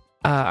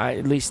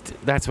 At least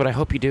that's what I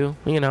hope you do.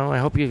 I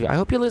hope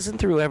you listen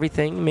through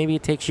everything. Maybe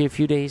it takes you a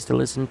few days to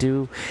listen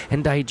to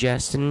and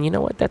digest. And you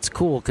know what? That's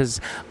cool because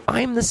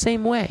I'm the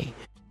same way.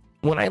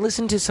 When I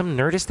listen to some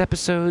Nerdist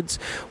episodes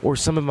or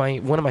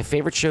one of my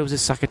favorite shows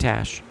is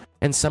Succotash,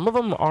 and some of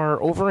them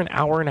are over an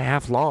hour and a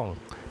half long.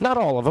 Not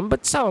all of them,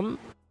 but some.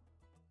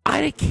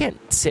 I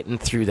can't sit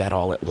through that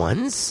all at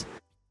once.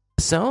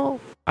 So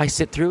I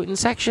sit through it in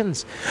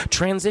sections.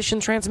 Transition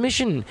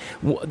Transmission,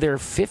 their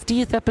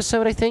 50th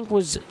episode, I think,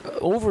 was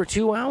over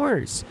 2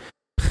 hours.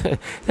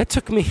 That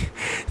took me.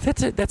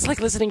 That's like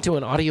listening to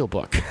an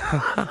audiobook.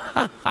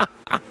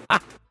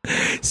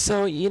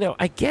 So,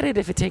 I get it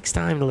if it takes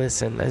time to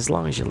listen. As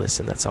long as you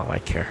listen, that's all I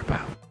care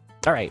about.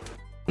 All right,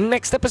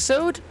 next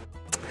episode,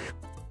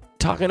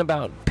 talking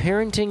about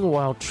parenting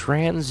while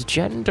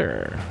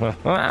transgender.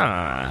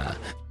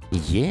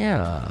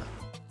 Yeah.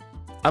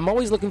 I'm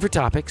always looking for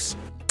topics,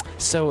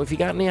 so if you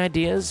got any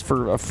ideas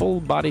for a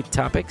full-bodied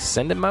topic,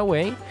 send them my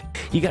way.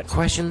 You got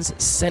questions,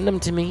 send them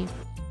to me.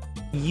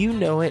 You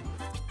know it.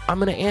 I'm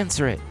going to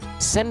answer it.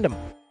 Send them.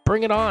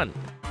 Bring it on.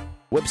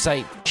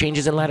 Website,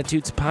 Changes in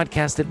Latitudes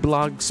Podcast at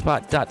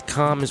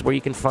blogspot.com is where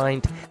you can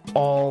find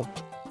all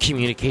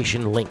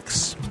communication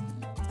links.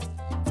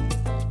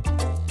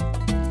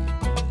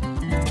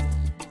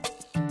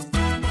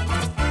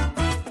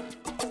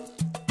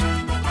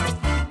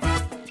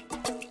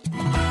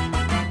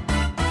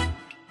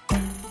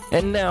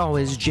 And now,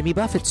 as Jimmy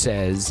Buffett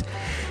says,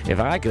 if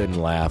I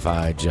couldn't laugh,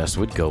 I just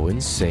would go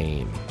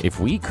insane. If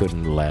we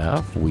couldn't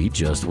laugh, we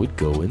just would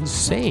go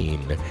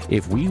insane.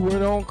 If we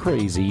weren't all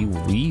crazy,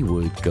 we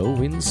would go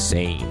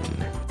insane.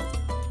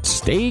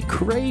 Stay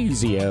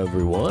crazy,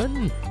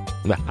 everyone.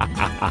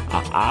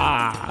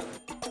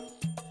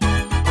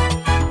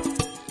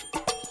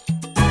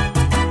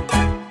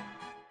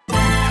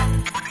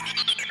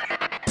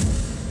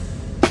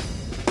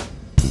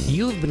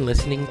 You've been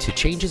listening to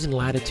Changes in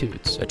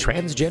Latitudes, a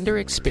transgender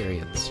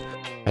experience.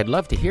 I'd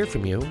love to hear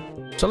from you,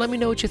 so let me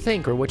know what you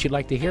think or what you'd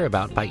like to hear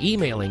about by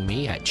emailing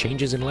me at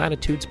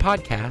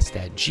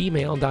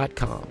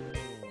changesinlatitudespodcast@gmail.com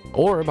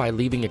or by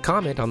leaving a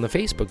comment on the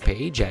Facebook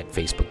page at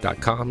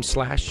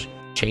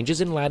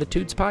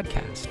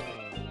facebook.com/changesinlatitudespodcast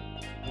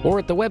or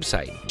at the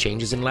website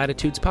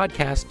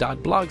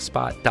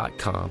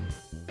changesinlatitudespodcast.blogspot.com.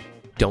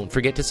 Don't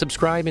forget to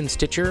subscribe in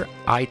Stitcher,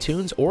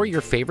 iTunes, or your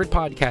favorite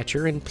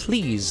podcatcher, and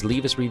please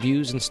leave us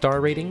reviews and star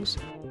ratings.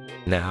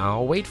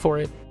 Now, wait for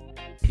it.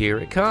 Here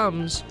it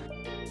comes.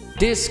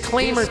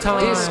 Disclaimer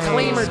time.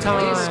 Disclaimer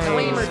time.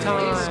 Disclaimer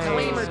time.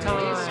 Disclaimer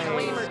time.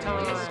 Disclaimer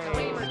time.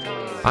 Disclaimer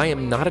time. I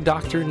am not a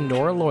doctor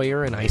nor a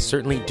lawyer, and I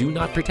certainly do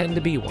not pretend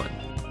to be one.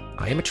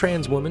 I am a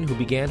trans woman who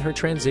began her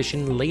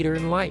transition later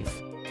in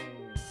life.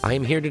 I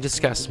am here to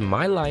discuss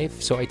my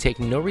life, so I take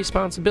no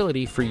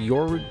responsibility for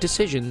your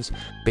decisions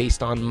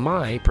based on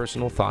my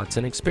personal thoughts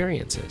and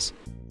experiences.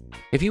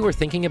 If you are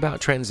thinking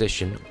about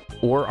transition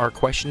or are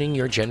questioning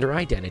your gender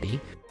identity,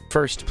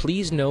 First,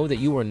 please know that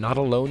you are not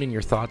alone in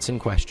your thoughts and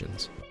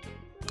questions.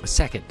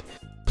 Second,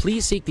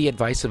 please seek the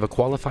advice of a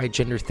qualified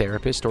gender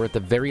therapist or at the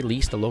very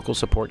least a local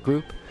support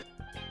group.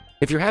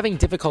 If you're having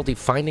difficulty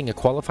finding a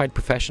qualified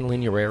professional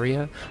in your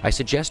area, I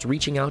suggest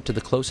reaching out to the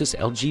closest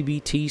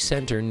LGBT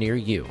center near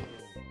you.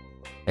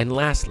 And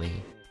lastly,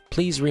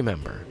 please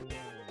remember,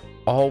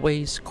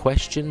 always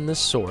question the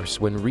source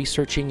when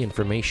researching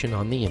information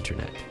on the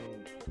internet.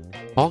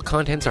 All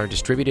contents are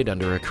distributed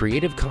under a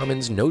Creative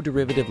Commons no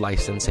derivative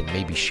license and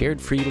may be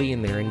shared freely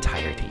in their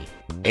entirety.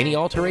 Any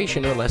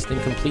alteration or less than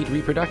complete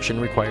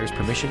reproduction requires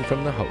permission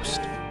from the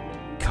host.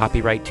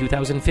 Copyright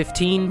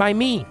 2015 by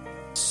me,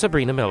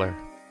 Sabrina Miller.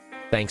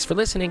 Thanks for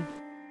listening.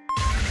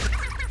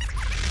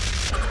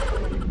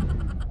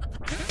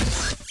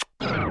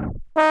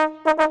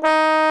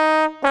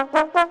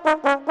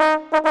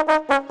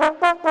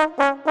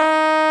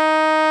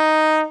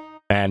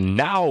 And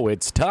now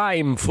it's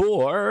time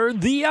for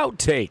the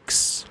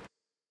outtakes.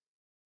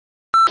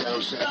 All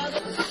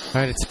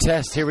right, it's a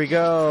test. Here we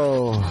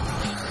go.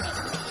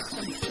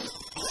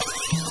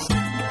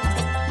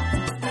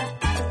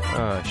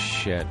 Oh,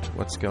 shit.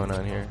 What's going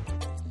on here?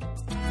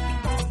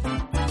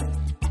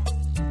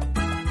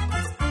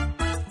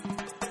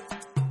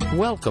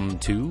 Welcome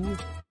to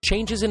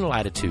Changes in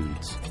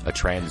Latitudes, a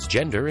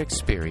transgender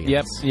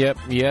experience. Yep.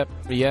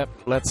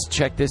 Let's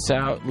check this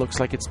out. Looks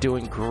like it's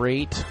doing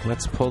great.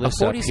 Let's pull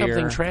this up here. A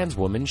 40-something trans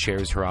woman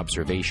shares her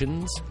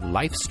observations,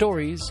 life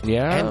stories,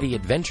 and the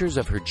adventures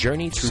of her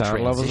journey through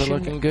transition levels are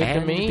looking good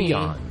and to me.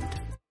 Beyond.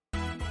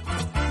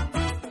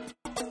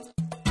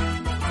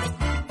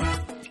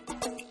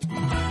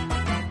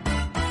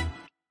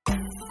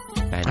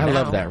 And I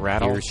love that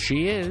rattle. Here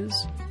she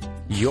is.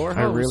 Your host,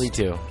 I really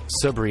do.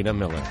 Sabrina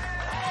Miller.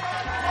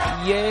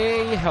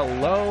 Yay,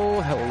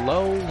 hello,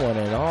 one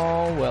and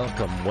all.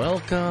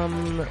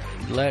 Welcome.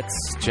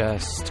 Let's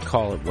just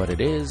call it what it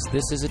is.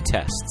 This is a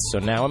test. So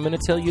now I'm going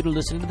to tell you to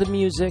listen to the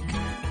music.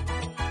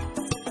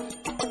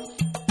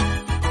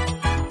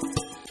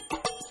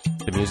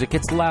 The music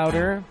gets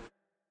louder.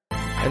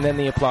 And then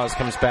the applause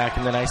comes back.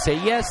 And then I say,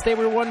 yes, they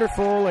were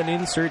wonderful. And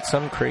insert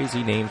some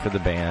crazy name for the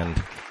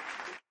band.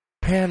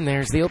 And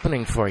there's the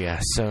opening for you.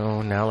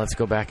 So now let's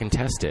go back and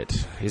test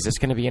it. Is this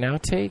going to be an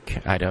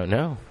outtake? I don't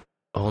know.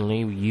 Only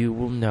you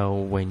will know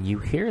when you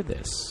hear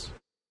this.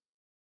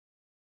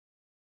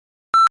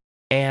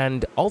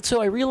 And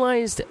also, I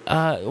realized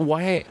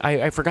why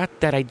I forgot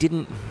that I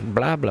didn't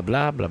blah, blah,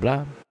 blah, blah,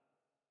 blah.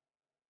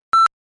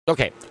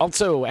 Okay,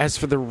 also, as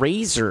for the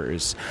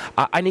razors,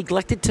 I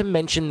neglected to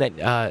mention that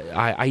All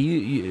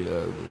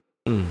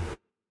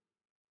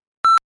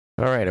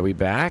right, are we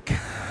back?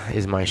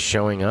 Is my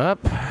showing up?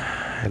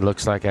 It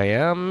looks like I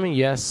am.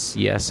 Yes,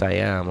 I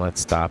am. Let's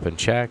stop and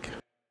check.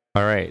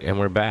 All right, and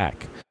we're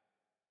back.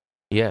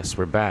 Yes,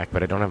 we're back,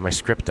 but I don't have my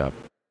script up.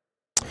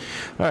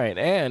 All right,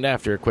 and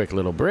after a quick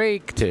little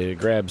break to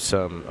grab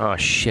some... Oh,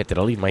 shit, did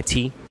I leave my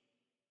tea?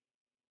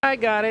 I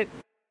got it.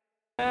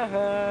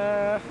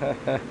 I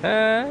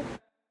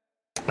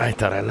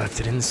thought I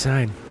left it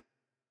inside.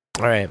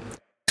 All right.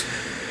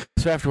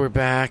 So after we're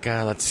back,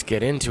 let's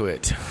get into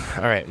it.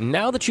 All right,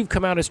 now that you've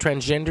come out as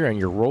transgender and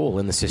your role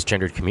in the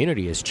cisgendered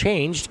community has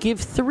changed,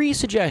 give 3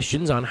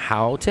 suggestions on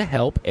how to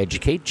help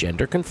educate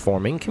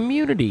gender-conforming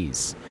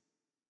communities.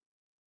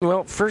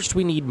 Well, first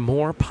we need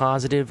more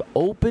positive,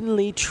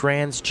 openly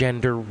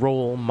transgender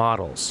role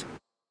models.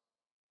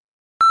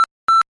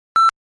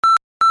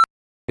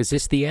 Is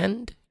this the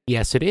end?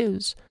 Yes, it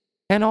is.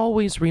 And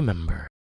always remember,